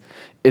husbands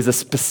is a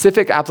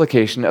specific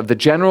application of the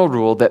general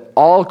rule that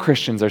all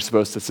Christians are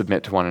supposed to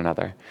submit to one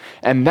another.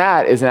 And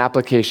that is an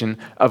application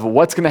of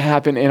what's going to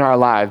happen in our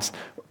lives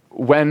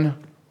when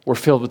we're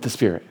filled with the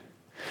Spirit.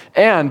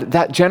 And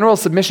that general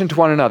submission to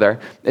one another,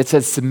 it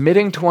says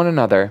submitting to one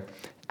another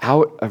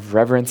out of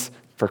reverence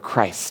for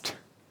Christ,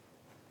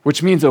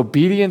 which means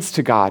obedience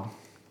to God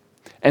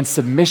and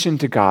submission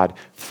to God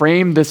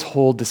frame this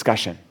whole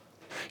discussion.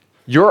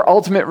 Your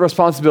ultimate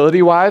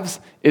responsibility, wives,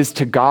 is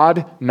to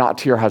God, not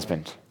to your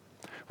husband,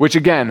 which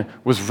again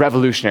was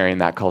revolutionary in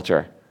that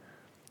culture.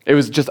 It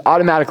was just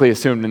automatically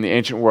assumed in the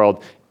ancient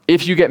world,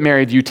 if you get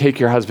married, you take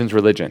your husband's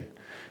religion.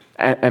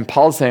 And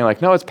Paul's saying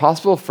like, no, it's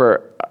possible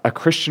for a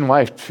Christian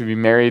wife to be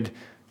married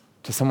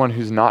to someone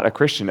who's not a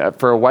Christian,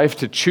 for a wife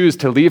to choose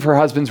to leave her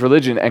husband's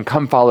religion and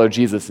come follow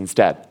Jesus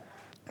instead.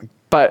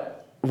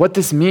 But what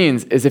this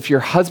means is if your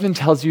husband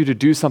tells you to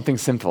do something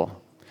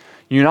sinful,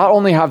 you not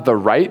only have the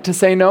right to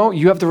say no,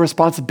 you have the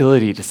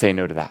responsibility to say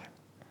no to that.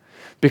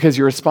 Because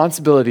your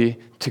responsibility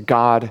to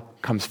God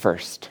comes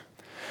first.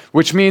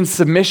 Which means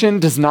submission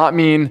does not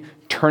mean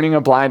turning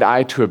a blind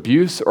eye to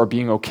abuse or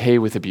being okay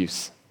with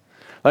abuse.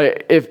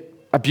 Like, if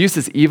abuse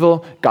is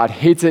evil, God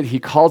hates it, he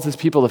calls his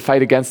people to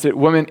fight against it.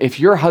 Women, if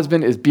your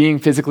husband is being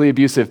physically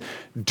abusive,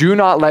 do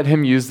not let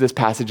him use this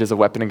passage as a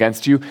weapon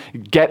against you.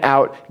 Get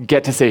out,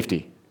 get to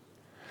safety.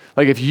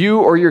 Like, if you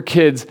or your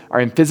kids are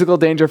in physical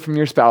danger from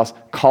your spouse,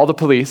 call the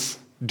police.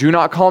 Do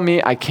not call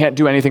me, I can't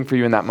do anything for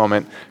you in that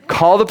moment.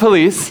 Call the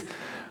police.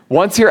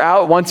 Once you're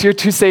out, once you're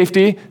to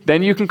safety,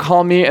 then you can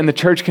call me and the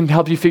church can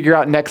help you figure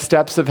out next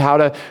steps of how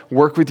to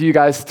work with you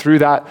guys through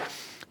that.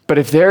 But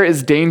if there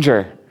is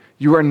danger,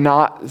 you are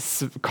not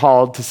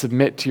called to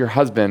submit to your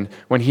husband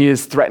when he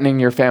is threatening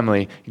your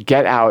family.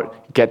 Get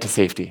out, get to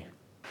safety.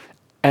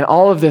 And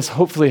all of this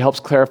hopefully helps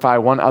clarify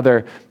one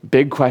other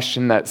big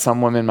question that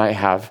some women might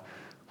have,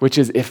 which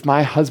is, if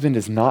my husband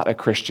is not a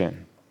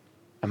Christian,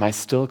 am I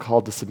still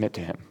called to submit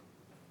to him?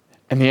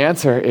 And the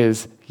answer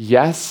is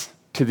yes,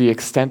 to the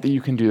extent that you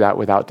can do that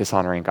without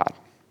dishonoring God.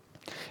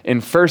 In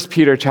 1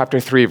 Peter chapter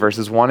 3,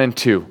 verses 1 and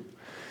 2,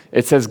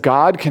 it says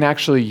God can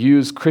actually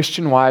use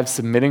Christian wives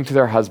submitting to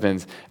their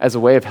husbands as a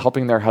way of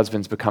helping their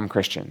husbands become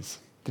Christians.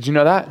 Did you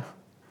know that?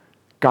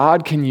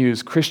 God can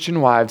use Christian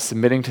wives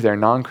submitting to their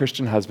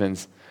non-Christian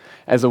husbands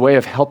as a way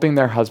of helping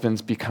their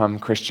husbands become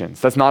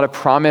Christians. That's not a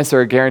promise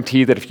or a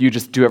guarantee that if you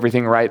just do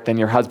everything right, then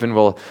your husband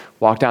will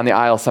walk down the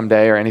aisle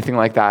someday or anything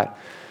like that.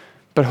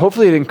 But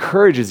hopefully it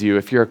encourages you,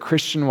 if you're a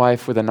Christian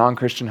wife with a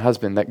non-Christian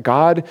husband, that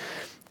God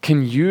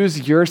can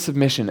use your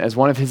submission as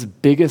one of his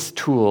biggest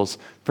tools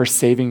for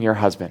saving your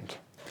husband.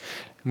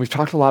 And we've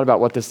talked a lot about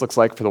what this looks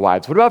like for the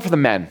wives. What about for the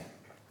men?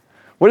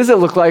 What does it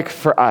look like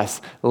for us?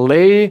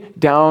 Lay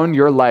down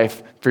your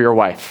life for your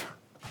wife.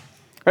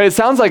 Right? It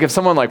sounds like if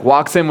someone like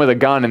walks in with a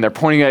gun and they're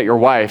pointing it at your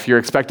wife, you're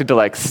expected to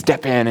like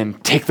step in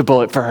and take the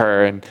bullet for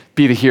her and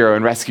be the hero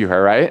and rescue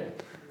her, right?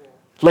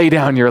 Lay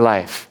down your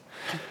life.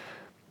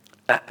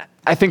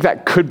 I think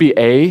that could be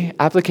a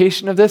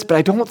application of this, but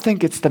I don't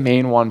think it's the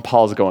main one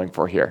Paul's going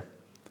for here,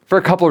 for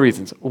a couple of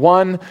reasons.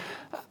 One,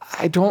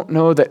 I don't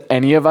know that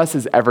any of us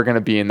is ever going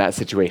to be in that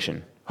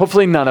situation.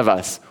 Hopefully none of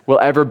us will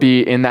ever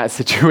be in that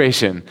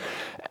situation.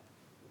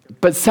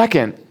 But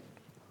second,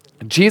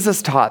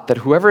 Jesus taught that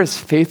whoever is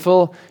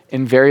faithful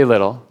in very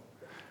little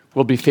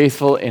will be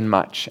faithful in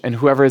much, and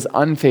whoever is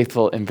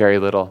unfaithful in very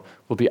little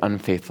will be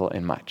unfaithful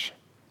in much.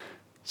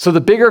 So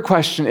the bigger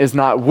question is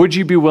not, would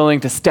you be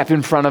willing to step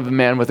in front of a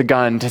man with a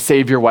gun to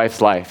save your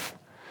wife's life?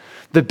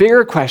 The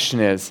bigger question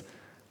is,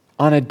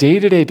 on a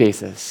day-to-day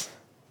basis,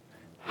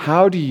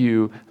 how do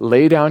you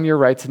lay down your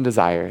rights and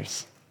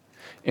desires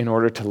in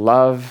order to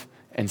love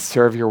and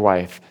serve your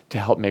wife to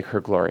help make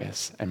her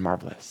glorious and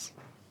marvelous?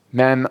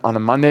 Men, on a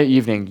Monday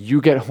evening,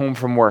 you get home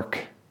from work.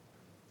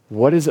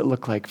 What does it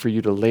look like for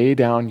you to lay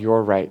down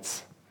your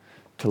rights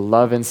to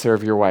love and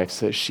serve your wife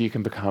so that she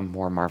can become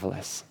more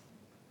marvelous?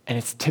 And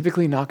it's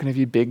typically not going to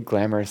be big,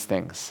 glamorous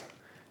things.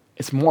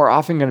 It's more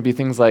often going to be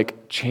things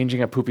like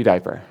changing a poopy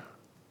diaper,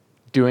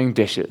 doing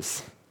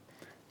dishes,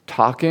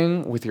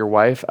 talking with your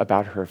wife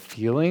about her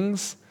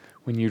feelings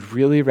when you'd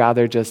really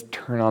rather just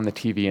turn on the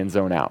TV and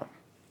zone out.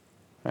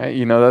 Right?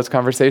 You know those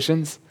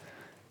conversations?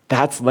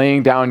 That's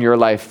laying down your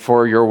life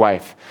for your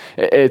wife.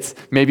 It's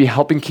maybe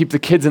helping keep the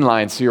kids in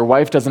line so your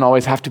wife doesn't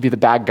always have to be the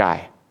bad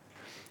guy.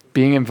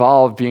 Being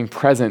involved, being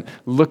present,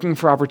 looking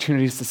for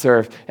opportunities to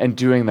serve, and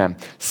doing them.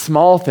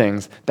 Small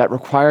things that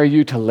require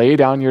you to lay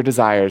down your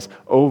desires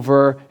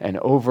over and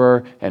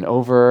over and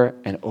over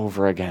and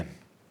over again.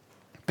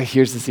 But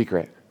here's the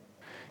secret.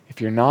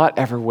 If you're not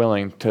ever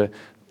willing to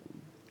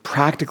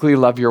practically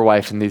love your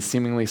wife in these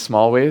seemingly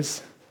small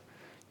ways,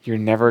 you're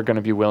never going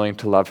to be willing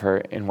to love her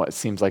in what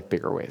seems like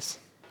bigger ways.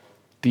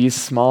 These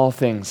small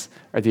things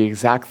are the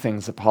exact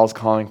things that Paul's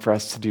calling for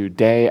us to do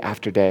day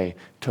after day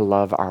to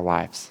love our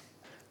wives.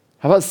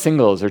 How about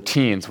singles or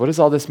teens? What does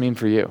all this mean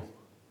for you?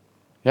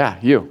 Yeah,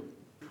 you.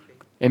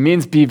 It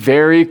means be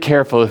very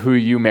careful who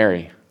you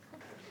marry.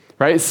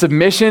 Right?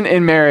 Submission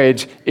in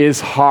marriage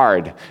is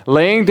hard.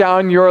 Laying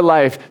down your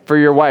life for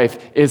your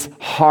wife is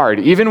hard.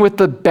 Even with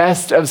the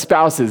best of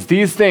spouses,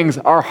 these things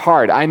are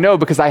hard. I know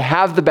because I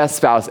have the best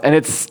spouse and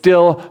it's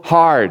still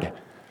hard.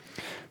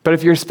 But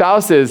if your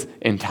spouse is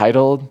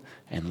entitled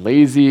and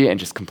lazy and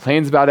just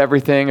complains about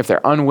everything, if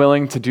they're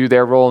unwilling to do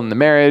their role in the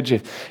marriage,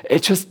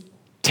 it just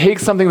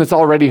takes something that's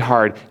already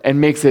hard and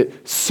makes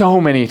it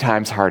so many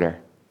times harder.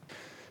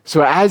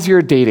 So as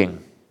you're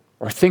dating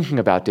or thinking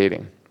about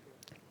dating,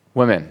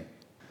 women,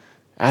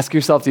 ask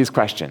yourself these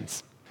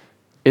questions.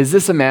 Is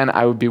this a man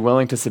I would be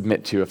willing to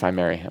submit to if I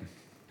marry him?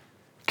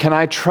 Can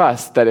I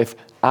trust that if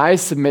I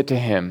submit to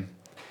him,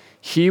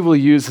 he will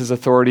use his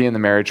authority in the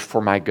marriage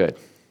for my good?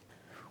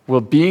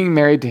 Will being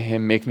married to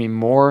him make me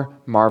more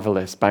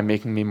marvelous by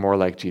making me more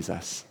like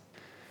Jesus?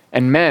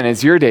 And men,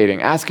 as you're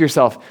dating, ask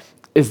yourself,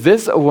 is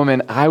this a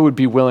woman I would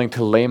be willing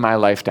to lay my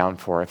life down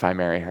for if I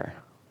marry her?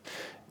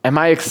 Am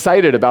I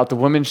excited about the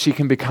woman she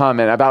can become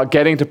and about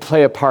getting to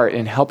play a part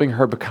in helping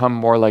her become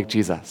more like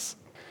Jesus?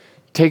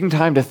 Taking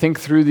time to think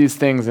through these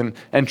things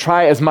and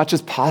try as much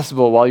as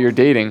possible while you're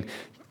dating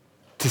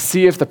to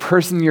see if the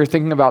person you're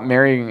thinking about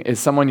marrying is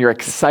someone you're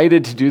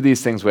excited to do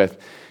these things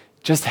with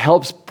just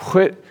helps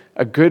put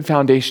a good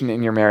foundation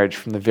in your marriage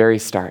from the very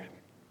start.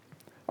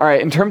 All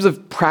right, in terms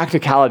of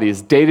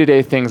practicalities,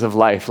 day-to-day things of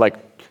life like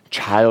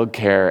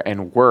childcare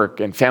and work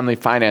and family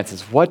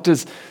finances, what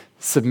does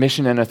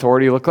submission and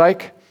authority look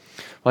like?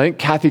 Well, I think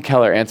Kathy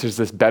Keller answers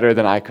this better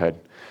than I could.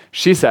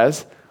 She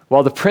says,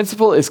 while the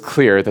principle is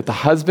clear that the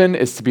husband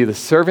is to be the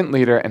servant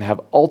leader and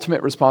have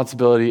ultimate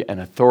responsibility and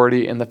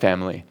authority in the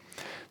family,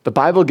 the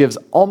Bible gives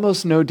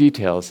almost no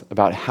details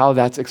about how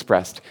that's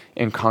expressed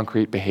in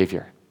concrete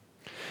behavior.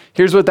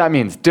 Here's what that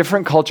means.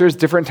 Different cultures,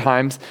 different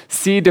times,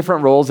 see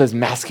different roles as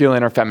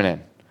masculine or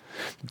feminine.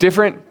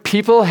 Different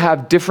people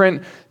have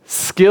different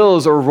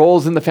skills or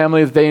roles in the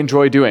family that they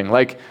enjoy doing.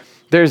 Like,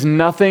 there's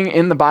nothing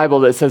in the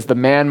Bible that says the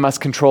man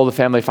must control the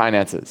family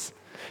finances.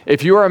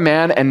 If you are a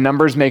man and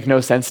numbers make no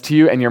sense to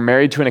you and you're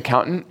married to an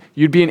accountant,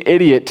 you'd be an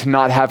idiot to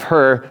not have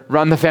her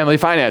run the family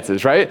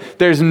finances, right?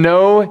 There's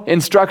no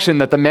instruction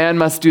that the man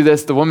must do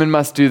this, the woman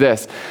must do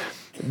this.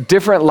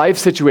 Different life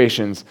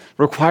situations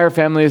require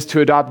families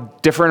to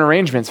adopt different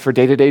arrangements for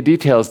day-to-day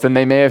details than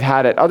they may have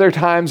had at other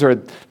times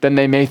or than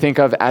they may think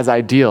of as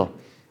ideal.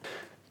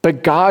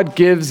 But God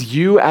gives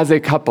you as a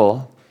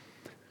couple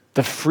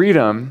the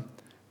freedom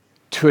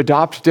to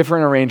adopt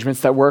different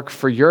arrangements that work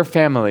for your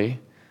family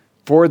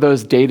for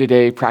those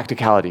day-to-day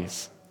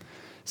practicalities.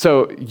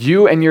 So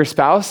you and your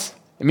spouse,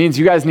 it means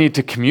you guys need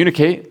to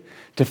communicate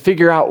to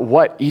figure out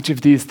what each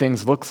of these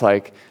things looks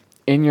like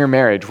in your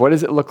marriage. What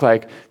does it look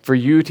like for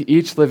you to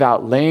each live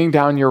out laying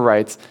down your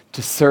rights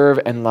to serve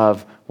and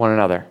love one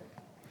another?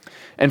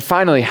 And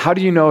finally, how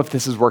do you know if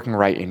this is working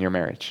right in your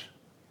marriage?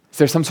 Is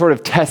there some sort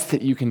of test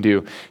that you can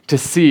do to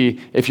see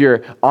if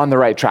you're on the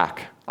right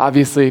track?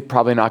 Obviously,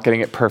 probably not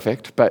getting it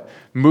perfect, but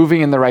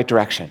moving in the right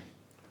direction.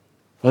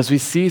 Well, as we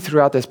see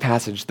throughout this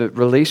passage, the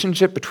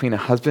relationship between a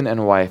husband and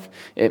a wife,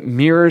 it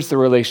mirrors the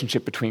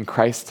relationship between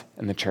Christ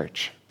and the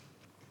church.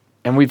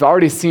 And we've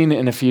already seen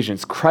in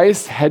Ephesians,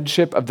 Christ's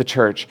headship of the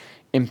church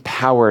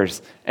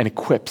empowers and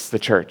equips the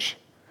church.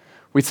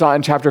 We saw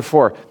in chapter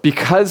 4,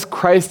 because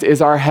Christ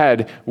is our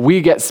head,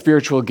 we get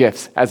spiritual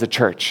gifts as a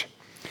church.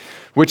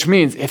 Which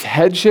means if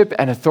headship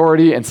and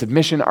authority and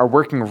submission are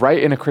working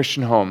right in a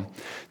Christian home,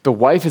 the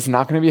wife is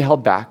not going to be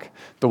held back.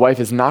 The wife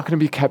is not going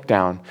to be kept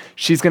down.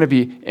 She's going to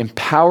be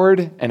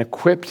empowered and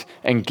equipped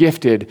and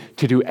gifted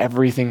to do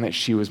everything that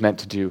she was meant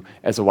to do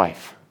as a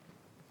wife.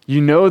 You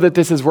know that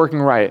this is working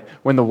right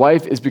when the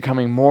wife is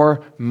becoming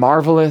more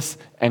marvelous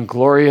and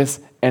glorious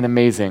and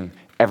amazing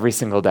every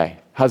single day.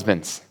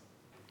 Husbands,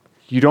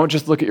 you don't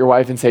just look at your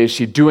wife and say, is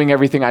she doing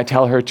everything I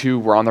tell her to?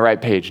 We're on the right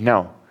page.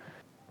 No.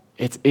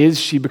 Is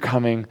she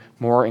becoming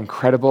more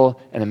incredible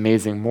and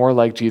amazing, more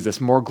like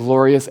Jesus, more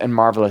glorious and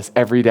marvelous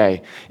every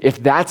day?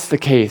 If that's the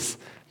case,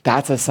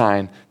 that's a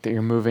sign that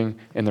you're moving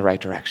in the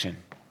right direction.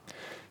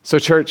 So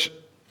church,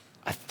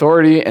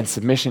 authority and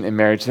submission in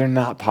marriage, they're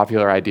not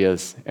popular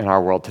ideas in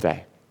our world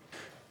today.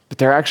 But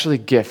they're actually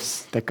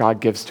gifts that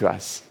God gives to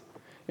us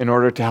in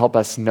order to help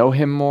us know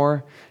him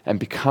more and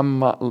become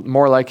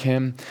more like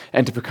him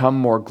and to become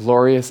more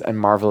glorious and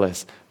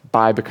marvelous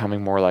by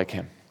becoming more like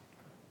him.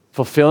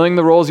 Fulfilling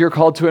the roles you're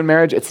called to in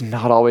marriage, it's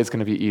not always going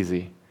to be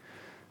easy.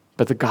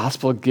 But the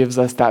gospel gives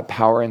us that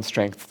power and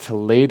strength to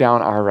lay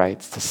down our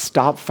rights, to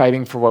stop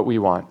fighting for what we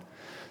want,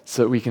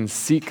 so that we can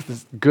seek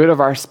the good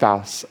of our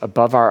spouse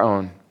above our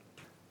own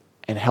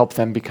and help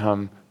them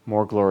become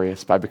more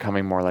glorious by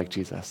becoming more like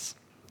Jesus.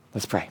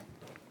 Let's pray.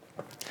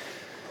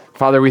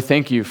 Father, we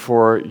thank you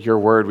for your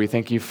word. We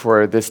thank you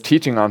for this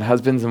teaching on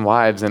husbands and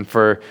wives and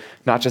for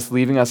not just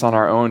leaving us on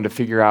our own to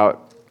figure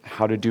out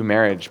how to do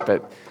marriage,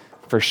 but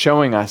for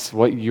showing us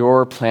what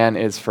your plan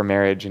is for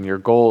marriage and your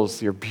goals,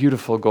 your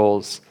beautiful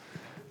goals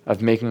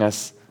of making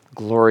us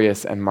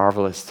glorious and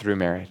marvelous through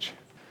marriage.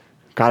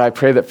 God, I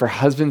pray that for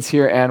husbands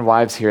here and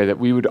wives here, that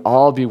we would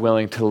all be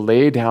willing to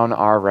lay down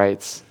our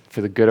rights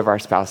for the good of our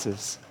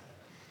spouses.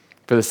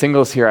 For the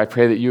singles here, I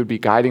pray that you would be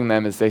guiding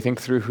them as they think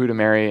through who to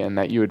marry and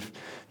that you would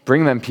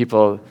bring them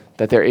people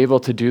that they're able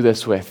to do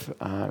this with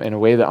in a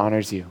way that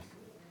honors you.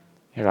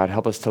 God,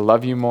 help us to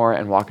love you more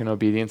and walk in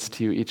obedience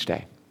to you each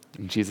day.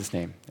 In Jesus'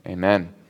 name, amen.